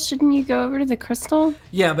crystal? Shouldn't you go over to the crystal?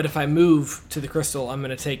 Yeah, but if I move to the crystal, I'm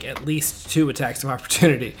going to take at least 2 attacks of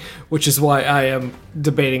opportunity, which is why I am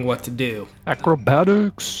debating what to do.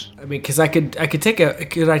 Acrobatics. I mean, because could I take a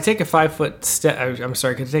 5-foot step? I'm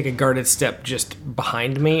sorry, could I take a guarded step just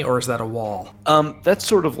behind me, or is that a wall? That's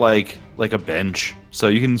sort of like a bench, so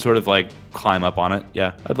you can sort of like climb up on it.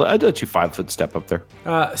 Yeah, I'd let you 5-foot step up there.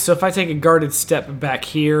 So if I take a guarded step back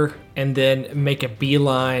here and then make a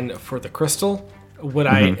beeline for the crystal, would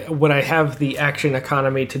I have the action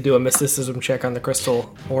economy to do a mysticism check on the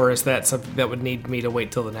crystal, or is that something that would need me to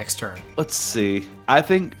wait till the next turn? Let's see. I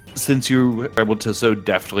think since you were able to so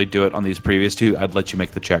deftly do it on these previous 2, I'd let you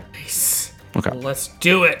make the check. Nice. Okay. Let's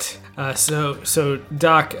do it. So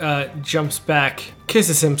Doc jumps back,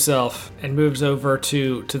 kisses himself, and moves over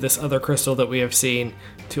to this other crystal that we have seen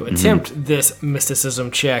to attempt this mysticism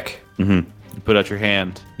check. Mm-hmm. You put out your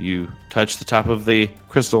hand. You touch the top of the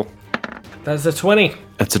crystal. That's a 20.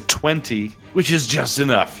 That's a 20, which is just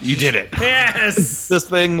enough. You did it. Yes. This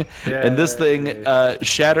thing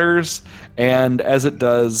shatters, and as it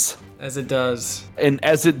does,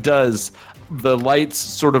 the lights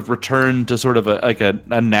sort of return to sort of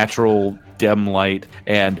a natural dim light,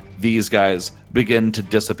 and these guys begin to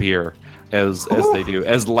disappear as they do.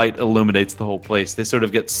 As light illuminates the whole place, they sort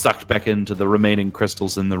of get sucked back into the remaining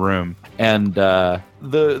crystals in the room, and the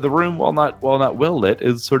room, while not well lit,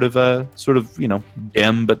 is sort of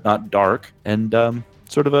dim but not dark, and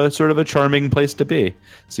sort of a charming place to be.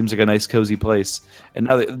 Seems like a nice, cozy place. And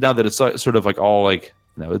now that it's sort of like all like,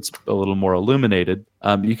 it's a little more illuminated,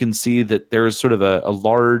 you can see that there's sort of a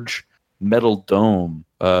large metal dome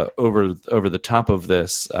over the top of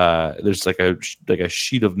this. There's like a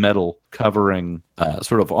sheet of metal covering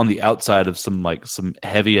sort of on the outside of some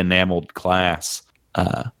heavy enameled glass.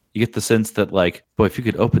 You get the sense that like, boy, if you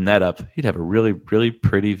could open that up, you'd have a really, really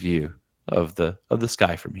pretty view of the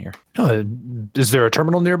sky from here. Is there a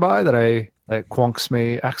terminal nearby that Quonks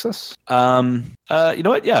may access? You know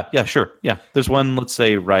what? Yeah, sure. Yeah, there's one. Let's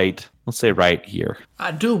say right here.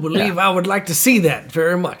 I do believe I would like to see that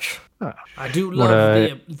very much. I do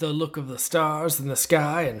love the look of the stars and the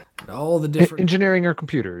sky and all the different engineering or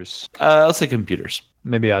computers. I'll say computers.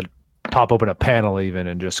 Maybe I'd pop open a panel even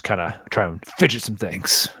and just kind of try and fidget some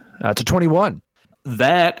things. To 21.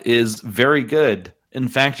 That is very good. In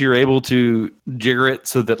fact, you're able to jigger it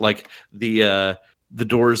so that like the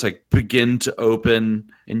doors like begin to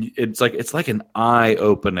open, and it's like an eye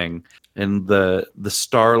opening, and the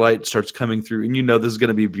starlight starts coming through, and this is going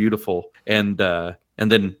to be beautiful, and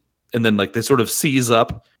then like they sort of seize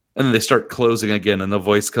up, and then they start closing again, and the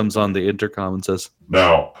voice comes on the intercom and says,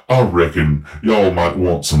 "Now, I reckon y'all might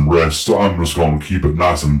want some rest, so I'm just gonna keep it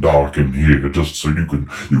nice and dark in here, just so you can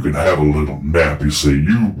have a little nap. You see,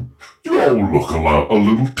 you all look a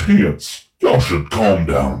little tense. Y'all should calm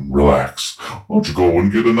down and relax. Why don't you go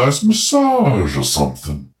and get a nice massage or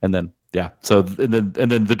something?" And then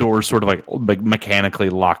and then the doors sort of like mechanically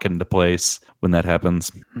lock into place when that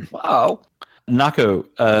happens. Wow.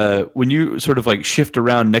 Nako, when you sort of like shift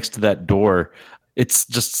around next to that door, it's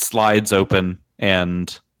just slides open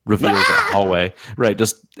and reveals a hallway. Right,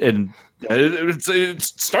 it's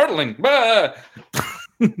startling.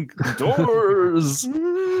 Doors.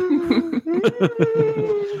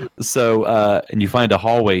 So, and you find a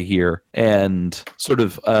hallway here, and sort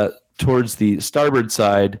of towards the starboard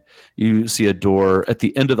side, you see a door. At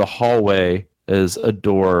the end of the hallway is a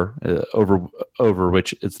door over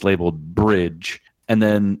which it's labeled bridge, and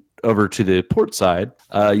then over to the port side,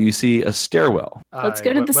 you see a stairwell. Let's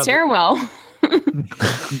go to the stairwell.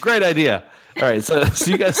 Great idea. All right, so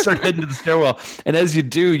you guys start heading to the stairwell, and as you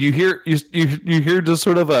do, you hear just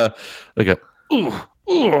sort of like a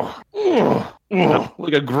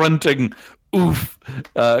grunting oof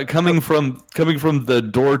coming from the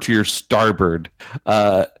door to your starboard.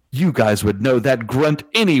 You guys would know that grunt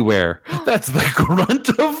anywhere. That's the grunt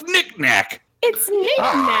of Knick-Knack. It's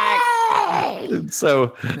Knick-Knack.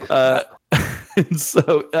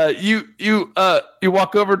 You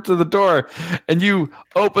walk over to the door and you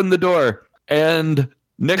open the door, and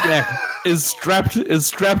Knick-Knack is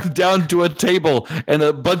strapped down to a table, and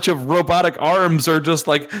a bunch of robotic arms are just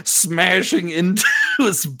like smashing into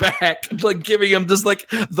his back, like giving him just like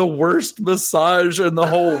the worst massage in the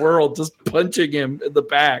whole world, just punching him in the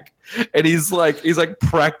back. And he's like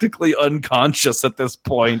practically unconscious at this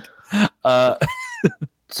point.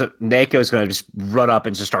 So Nako is going to just run up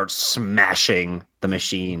and just start smashing the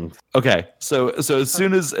machine. Okay, so as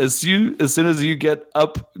soon as you get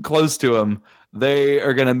up close to him, they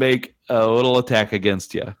are going to make a little attack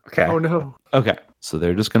against you. Okay. Oh no. Okay, so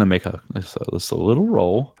they're just going to make a little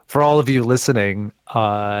roll. For all of you listening,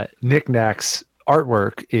 Knick-Knack's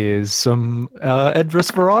artwork is some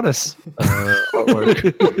Edris Veronis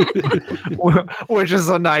artwork, which is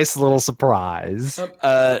a nice little surprise.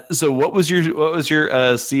 So what was your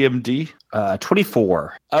CMD?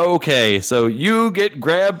 24. Okay, so you get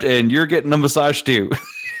grabbed and you're getting a massage too.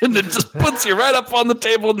 And it just puts you right up on the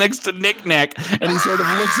table next to Knick-Knack, and he sort of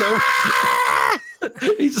looks over.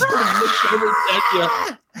 He sort of looks over at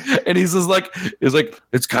you, and he's like,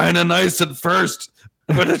 it's kind of nice at first,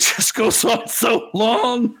 but it just goes on so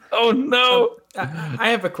long. Oh no! I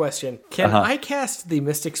have a question. Can I cast the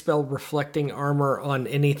Mystic Spell Reflecting Armor on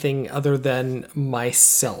anything other than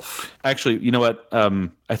myself? Actually, you know what?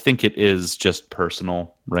 I think it is just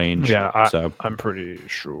personal range. Yeah, so I'm pretty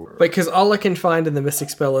sure. Because all I can find in the Mystic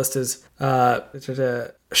Spell list is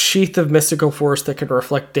a sheath of mystical force that can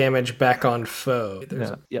reflect damage back on foe.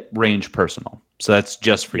 Yep, range personal. So that's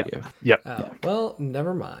just for you. Yep. Well,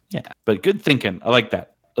 never mind. Yeah, but good thinking. I like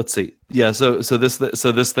that. Let's see. Yeah, so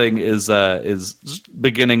this thing is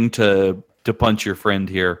beginning to punch your friend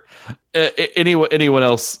here. Anyone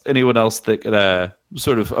else that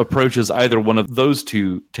sort of approaches either one of those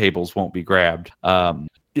two tables won't be grabbed.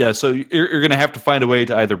 Yeah, so you're going to have to find a way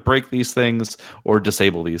to either break these things or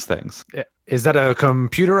disable these things. Is that a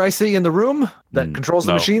computer I see in the room that controls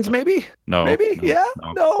the no. machines? Maybe. No. Maybe. No, Yeah.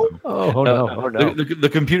 no, No. no. Oh no. Oh no. The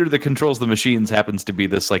computer that controls the machines happens to be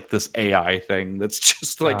this AI thing that's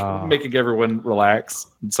just making everyone relax.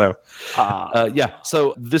 And so,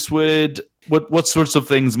 So this would. What sorts of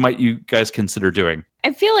things might you guys consider doing?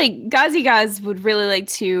 I feel like Gazi Gaz would really like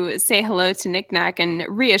to say hello to Knick Knack and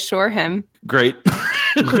reassure him. Great.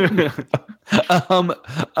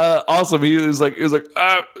 Awesome. He was like,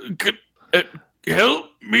 help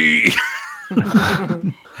me.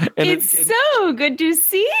 It's so good to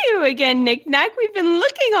see you again, Knick Knack. We've been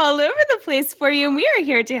looking all over the place for you, and we are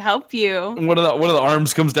here to help you. One of the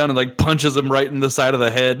arms comes down and like punches him right in the side of the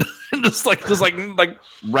head, and just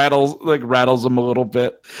rattles him a little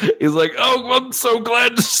bit. He's like, "Oh, I'm so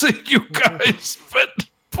glad to see you guys, but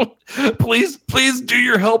please do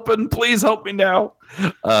your helping. Please help me now."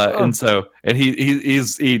 And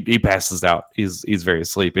he passes out. He's very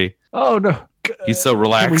sleepy. Oh no. He's so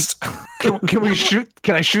relaxed. Can we shoot?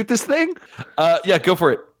 Can I shoot this thing? Yeah, go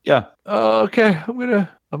for it. Yeah. Okay, I'm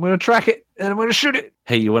gonna track it and I'm gonna shoot it.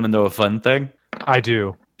 Hey, you want to know a fun thing? I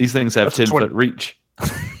do. These things have 10-foot reach.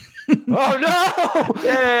 Oh no!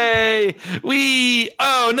 Yay!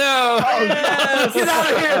 Oh no! Oh, yes! Get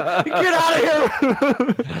out of here! Get out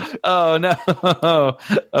of here! Oh no!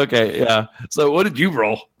 Okay, yeah. So what did you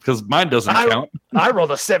roll? Because mine doesn't count. I rolled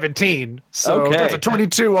a 17, so that's a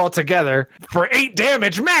 22 altogether for 8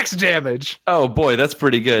 damage, max damage. Oh boy, that's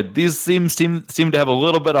pretty good. These seem to have a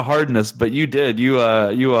little bit of hardness, but you did. You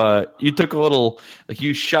took a little, like,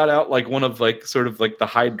 you shot out like one of like sort of like the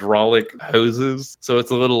hydraulic hoses, so it's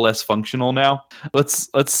a little less functional now. Let's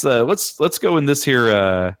go in this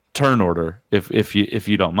here turn order if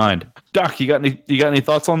you don't mind. Doc, you got any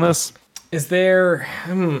thoughts on this? Is there...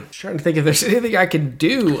 I'm trying to think if there's anything I can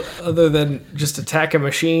do other than just attack a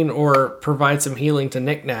machine or provide some healing to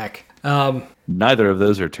Knick Knack. Neither of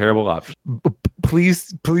those are terrible options.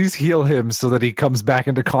 Please heal him so that he comes back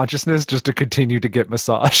into consciousness just to continue to get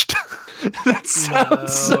massaged. That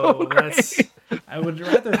sounds so great. I would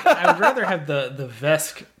rather have the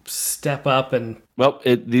Vesk step up and... Well,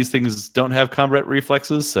 these things don't have combat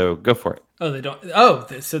reflexes, so go for it. Oh, they don't... Oh,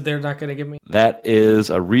 so they're not going to give me... That is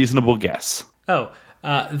a reasonable guess. Oh,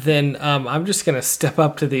 then I'm just going to step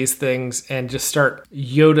up to these things and just start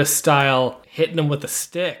Yoda-style hitting them with a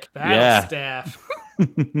stick. Battle staff.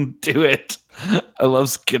 Do it. I love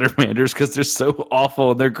Skittermanders because they're so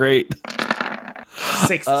awful and they're great.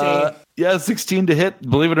 16. Yeah, 16 to hit.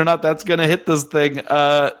 Believe it or not, that's going to hit this thing.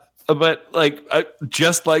 But like,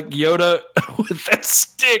 just like Yoda with that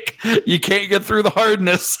stick, you can't get through the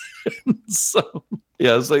hardness. So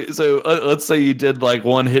let's say you did like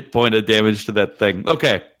 1 hit point of damage to that thing.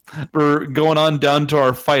 Okay, we're going on down to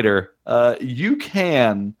our fighter. You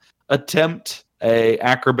can attempt a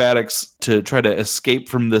acrobatics to try to escape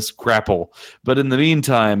from this grapple, but in the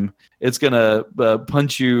meantime, it's gonna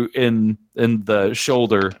punch you in the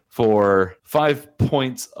shoulder for 5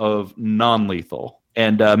 points of non-lethal.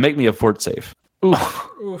 And make me a fort save.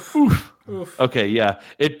 Oof. Okay, yeah.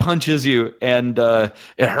 It punches you, and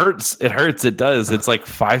it hurts. It does. It's like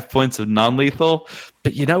 5 points of non-lethal.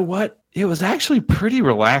 But you know what? It was actually pretty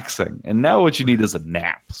relaxing. And now what you need is a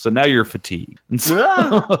nap. So now you're fatigued. And so,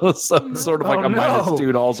 sort of like a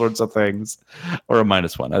 -2 to all sorts of things. Or a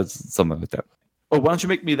 -1. Something like that. Oh, why don't you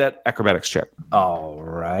make me that acrobatics check? All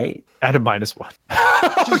right. At a -1.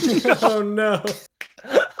 Oh no.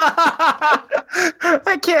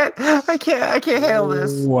 I can't handle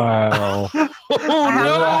this. Wow.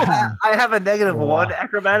 I have a -1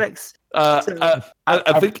 acrobatics. I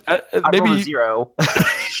think maybe roll a 0.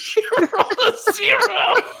 You roll a 0.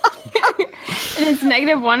 And it's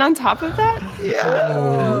 -1 on top of that?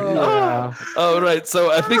 Yeah. Oh, right.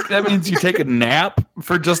 So I think that means you take a nap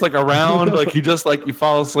for just like a round. Like you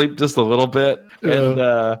fall asleep just a little bit. And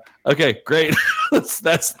okay, great.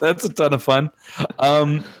 that's a ton of fun.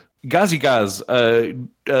 Gazi Gaz,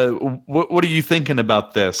 what are you thinking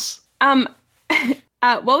about this?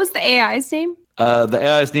 What was the AI's name? The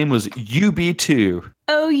AI's name was UB2.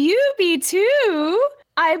 Oh, UB2?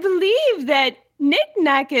 I believe that Knick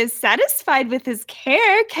Knack is satisfied with his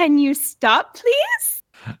care. Can you stop, please?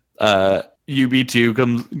 UB2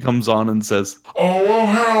 comes on and says, "Oh, well,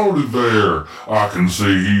 howdy there. I can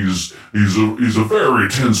see he's a very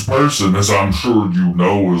tense person, as I'm sure you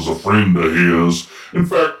know as a friend of his. In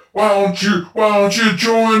fact, why don't you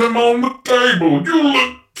join him on the table? You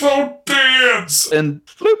look so tense." And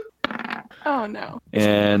bloop, Oh, no.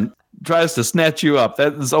 and tries to snatch you up.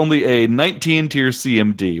 That is only a 19 to your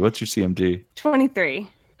CMD. What's your CMD? 23.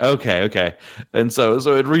 Okay. And so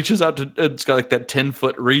it reaches out to, it's got like that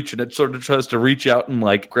 10-foot reach, and it sort of tries to reach out and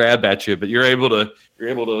like grab at you, but you're able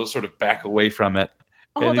to sort of back away from it.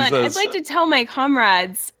 Hold on, I'd like to tell my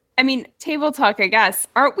comrades. I mean, table talk, I guess.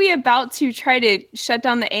 Aren't we about to try to shut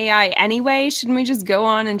down the AI anyway? Shouldn't we just go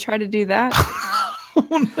on and try to do that?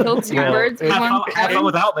 Kill two birds with one Have fun stone?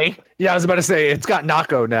 without me. Yeah, I was about to say it's got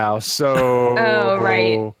Nako now, so. Oh,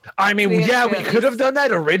 right. I mean, We have we to at could have done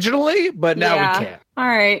that originally, but now Yeah. we can't. All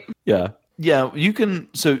right. Yeah. You can.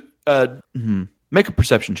 So, make a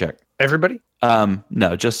perception check. Everybody?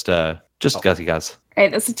 No, just Guzzy Guz. All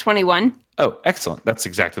right, that's a 21. Oh, excellent. That's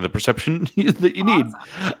exactly the perception that you need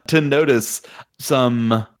to notice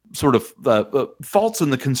some sort of faults in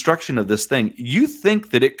the construction of this thing. You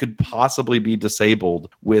think that it could possibly be disabled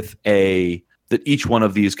that each one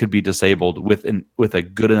of these could be disabled with a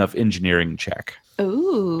good enough engineering check.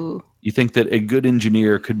 Ooh. You think that a good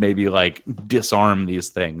engineer could maybe like disarm these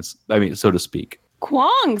things, I mean, so to speak.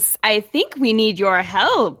 Quongs, I think we need your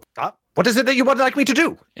help. What is it that you would like me to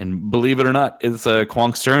do? And believe it or not, it's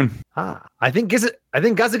Quonk's turn. I think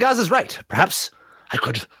Gazagaz is right. Perhaps I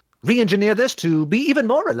could re-engineer this to be even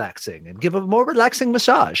more relaxing and give a more relaxing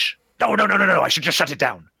massage. No. I should just shut it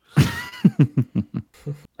down.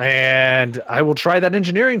 And I will try that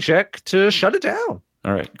engineering check to shut it down.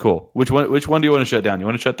 All right, cool. Which one do you want to shut down? You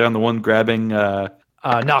want to shut down the one grabbing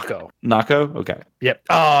Nako. Nako? Okay. Yep.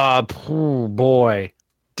 Oh boy.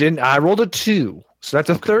 I rolled a 2. So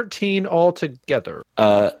that's a 13 altogether.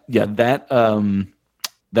 Yeah, that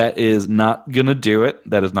is not gonna do it.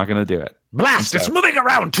 That is not gonna do it. Blast! It's moving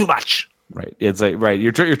around too much. Right. It's like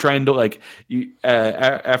You're trying to like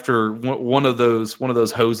after one of those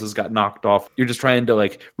hoses got knocked off. You're just trying to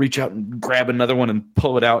like reach out and grab another one and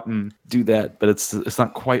pull it out and do that, but it's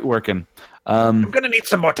not quite working. I'm gonna need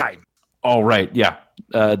some more time. All right. Yeah.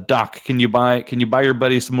 Doc, can you buy your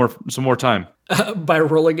buddy some more time? By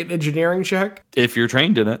rolling an engineering check? If you're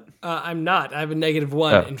trained in it. I'm not. I have a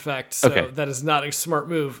 -1, in fact. So okay. that is not a smart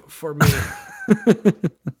move for me.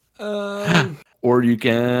 Or you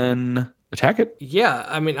can attack it. Yeah,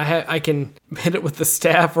 I mean, I can hit it with the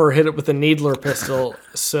staff or hit it with a needler pistol,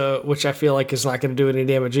 which I feel like is not going to do any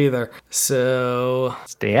damage either. So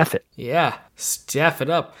Staff it. yeah, staff it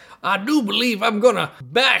up. I do believe I'm gonna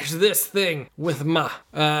bash this thing with my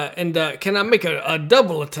can I make a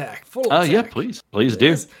double attack? Full attack? Yeah, please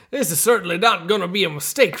do. This is certainly not gonna be a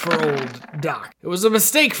mistake for old Doc. It was a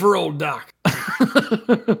mistake for old Doc.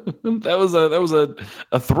 that was a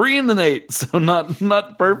 3 and an 8, so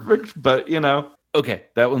not perfect, but you know. Okay,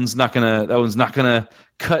 that one's not gonna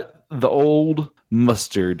cut the old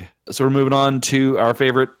mustard. So we're moving on to our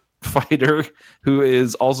favorite fighter, who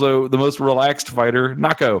is also the most relaxed fighter,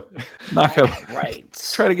 Nako. Right.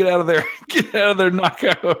 Try to get out of there. Get out of there,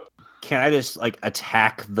 Nako. Can I just like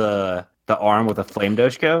attack the arm with a flame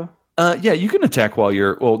doshko? Yeah, you can attack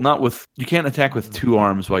you can't attack with 2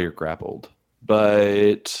 arms while you're grappled.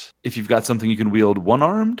 But if you've got something you can wield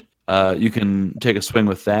one-armed, you can take a swing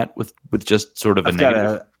with that with just sort of a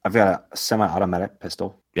negative. I've got a semi-automatic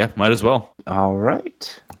pistol. Yeah, might as well. All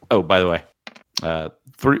right. Oh, by the way,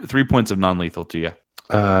 3 points of non-lethal to you.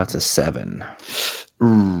 It's a 7.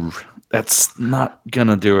 Ooh, that's not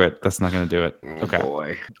gonna do it. Okay. Oh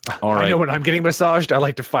boy. All right. I know when I'm getting massaged, I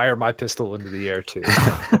like to fire my pistol into the air too.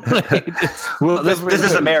 Well, this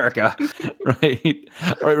is America. Right.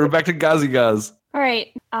 All right, we're back to Guzzy Guz. All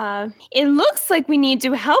right. It looks like we need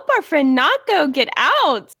to help our friend Nako get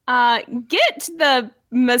out. Get to the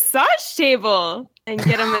massage table and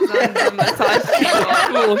get him on the massage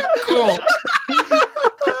table. Cool.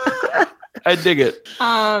 I dig it.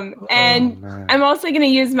 And I'm also going to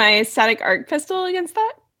use my static arc pistol against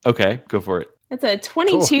that. Okay, go for it. That's a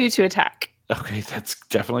 22 to attack. Okay, that's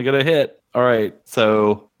definitely gonna hit. All right,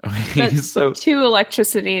 so That's 2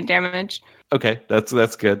 electricity damage. okay, that's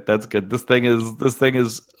good. That's good. This thing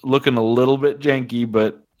is looking a little bit janky,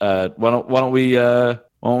 but why don't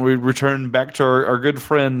we return back to our good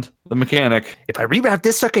friend, the mechanic? If I reroute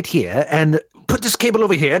this circuit here and put this cable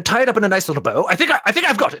over here, tie it up in a nice little bow, I think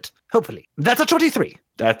I've got it. Hopefully, that's a 23.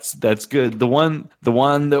 That's good. The one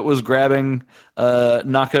that was grabbing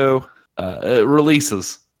Nako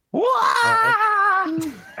releases.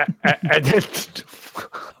 And then,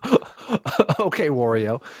 okay,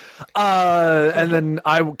 Wario. And then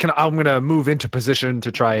I'm gonna move into position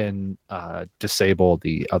to try and disable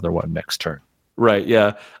the other one next turn. Right,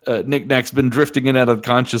 yeah. Nick Nack's been drifting in out of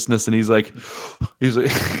consciousness, and he's like,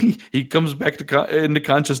 he comes back into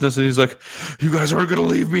consciousness, and he's like, "You guys aren't gonna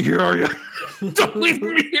leave me here, are you? Don't leave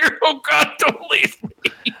me here! Oh God, don't leave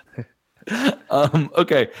me!"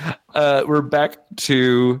 Okay, we're back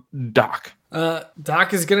to Doc.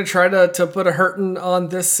 Doc is gonna try to put a hurting on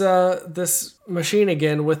this this machine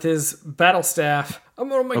again with his battle staff. I'm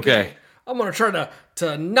gonna try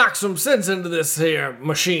to knock some sense into this here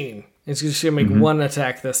machine. He's just gonna make one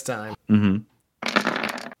attack this time.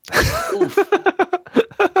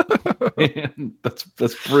 Man,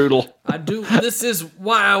 that's brutal. This is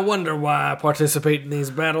why I wonder why I participate in these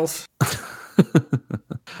battles.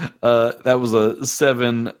 That was a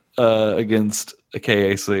 7 against a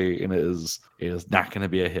KAC, and it is not going to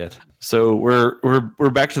be a hit. So we're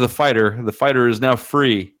back to the fighter. The fighter is now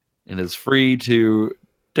free and is free to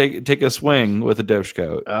take a swing with a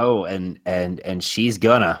Doshko. Oh, and she's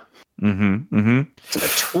gonna. So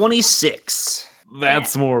 26.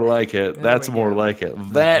 That's more like it. That's more like it.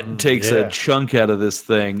 That takes a chunk out of this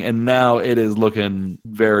thing, and now it is looking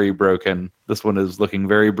very broken. This one is looking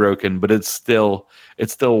very broken, but it's still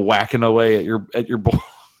whacking away at your boy.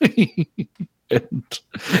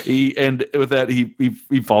 and with that he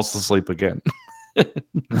falls asleep again.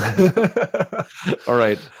 All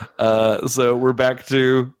right. So we're back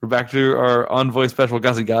to our envoy special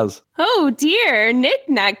Guzzy Guz. Oh dear,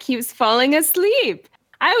 Knick-Knack keeps falling asleep.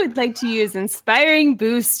 I would like to use Inspiring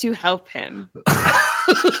Boost to help him.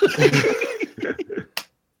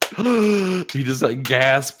 He just like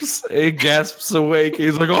gasps. He gasps awake.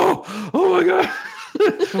 He's like, oh my god.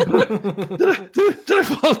 Did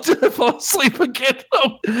I fall asleep again?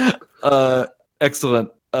 Oh.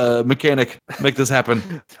 Excellent. Mechanic, make this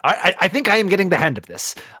happen. I think I am getting the hand of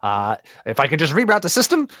this. If I can just reroute the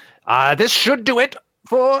system, this should do it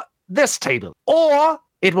for this table. Or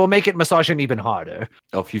it will make it massaging even harder.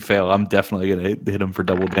 Oh, if you fail, I'm definitely going to hit him for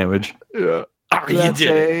double damage. Yeah. Oh, you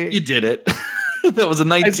did it. You did it. That was a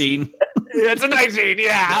 19. It's a 19.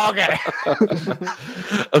 Yeah. Okay.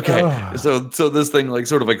 Okay. So this thing like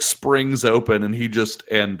sort of like springs open, and he just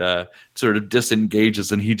sort of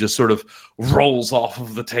disengages, and he just sort of rolls off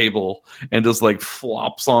of the table and just like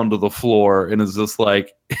flops onto the floor, and is just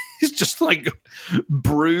like he's just like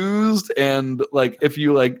bruised, and like if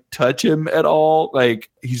you like touch him at all, like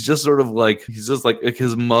he's just like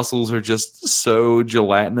his muscles are just so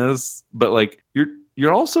gelatinous, but like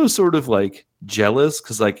you're also sort of like jealous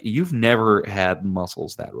because like you've never had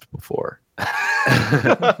muscles that rough before.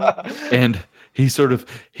 And he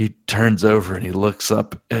turns over and he looks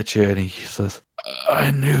up at you and he says, I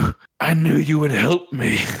knew you would help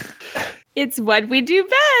me. It's what we do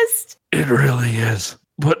best. It really is.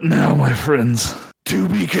 But now, my friends, to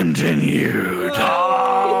be continued.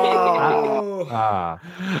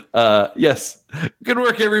 Yes. Good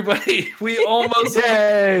work, everybody. We almost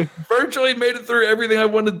virtually made it through everything I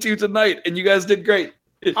wanted to tonight, and you guys did great.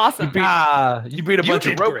 Awesome. You beat a bunch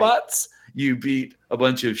of robots. You beat a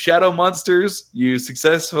bunch of shadow monsters. You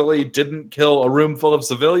successfully didn't kill a room full of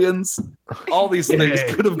civilians. All these things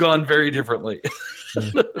could have gone very differently.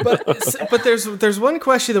 but there's one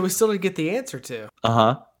question that we still didn't get the answer to.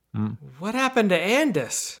 What happened to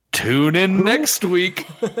Andis? Tune in next week.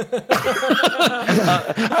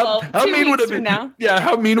 How mean would it be? Now. Yeah,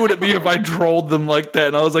 how mean would it be if I trolled them like that?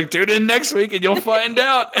 And I was like, tune in next week and you'll find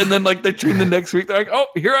out. And then like they tune in next week, they're like, oh,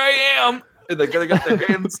 here I am. And they got their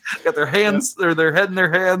hands, their head in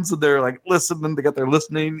their hands, and they're like listening. They got their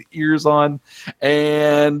listening ears on,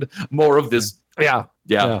 and more of this. Yeah.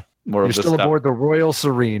 More of this. You're still aboard the Royal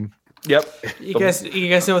Serene. Yep. You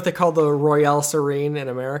guys know what they call the Royale Serene in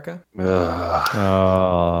America? You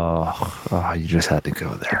just had to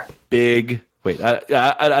go there. Big. Wait,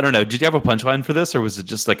 I don't know. Did you have a punchline for this, or was it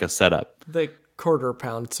just like a setup? The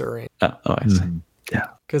quarter-pound Serene. Oh, I see. Yeah.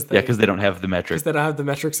 Because they don't have the metric. Because they don't have the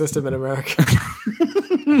metric system in America.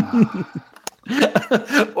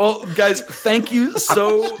 Well, guys, thank you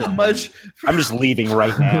so much. I'm just leaving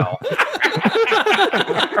right now.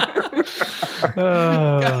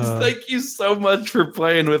 Guys, thank you so much for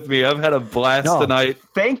playing with me. I've had a blast tonight.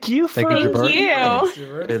 Thank you. Thank you.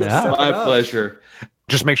 It's my pleasure.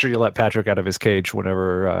 Just make sure you let Patrick out of his cage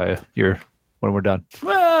whenever when we're done.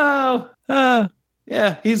 Well,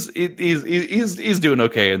 yeah, he's doing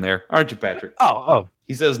okay in there, aren't you, Patrick? Oh.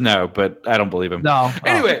 He says no, but I don't believe him. No.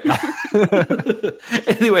 Anyway,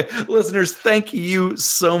 listeners, thank you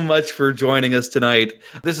so much for joining us tonight.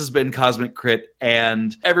 This has been Cosmic Crit,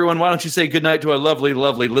 and everyone, why don't you say goodnight to our lovely,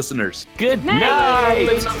 lovely listeners? Good night.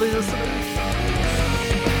 Lovely listeners.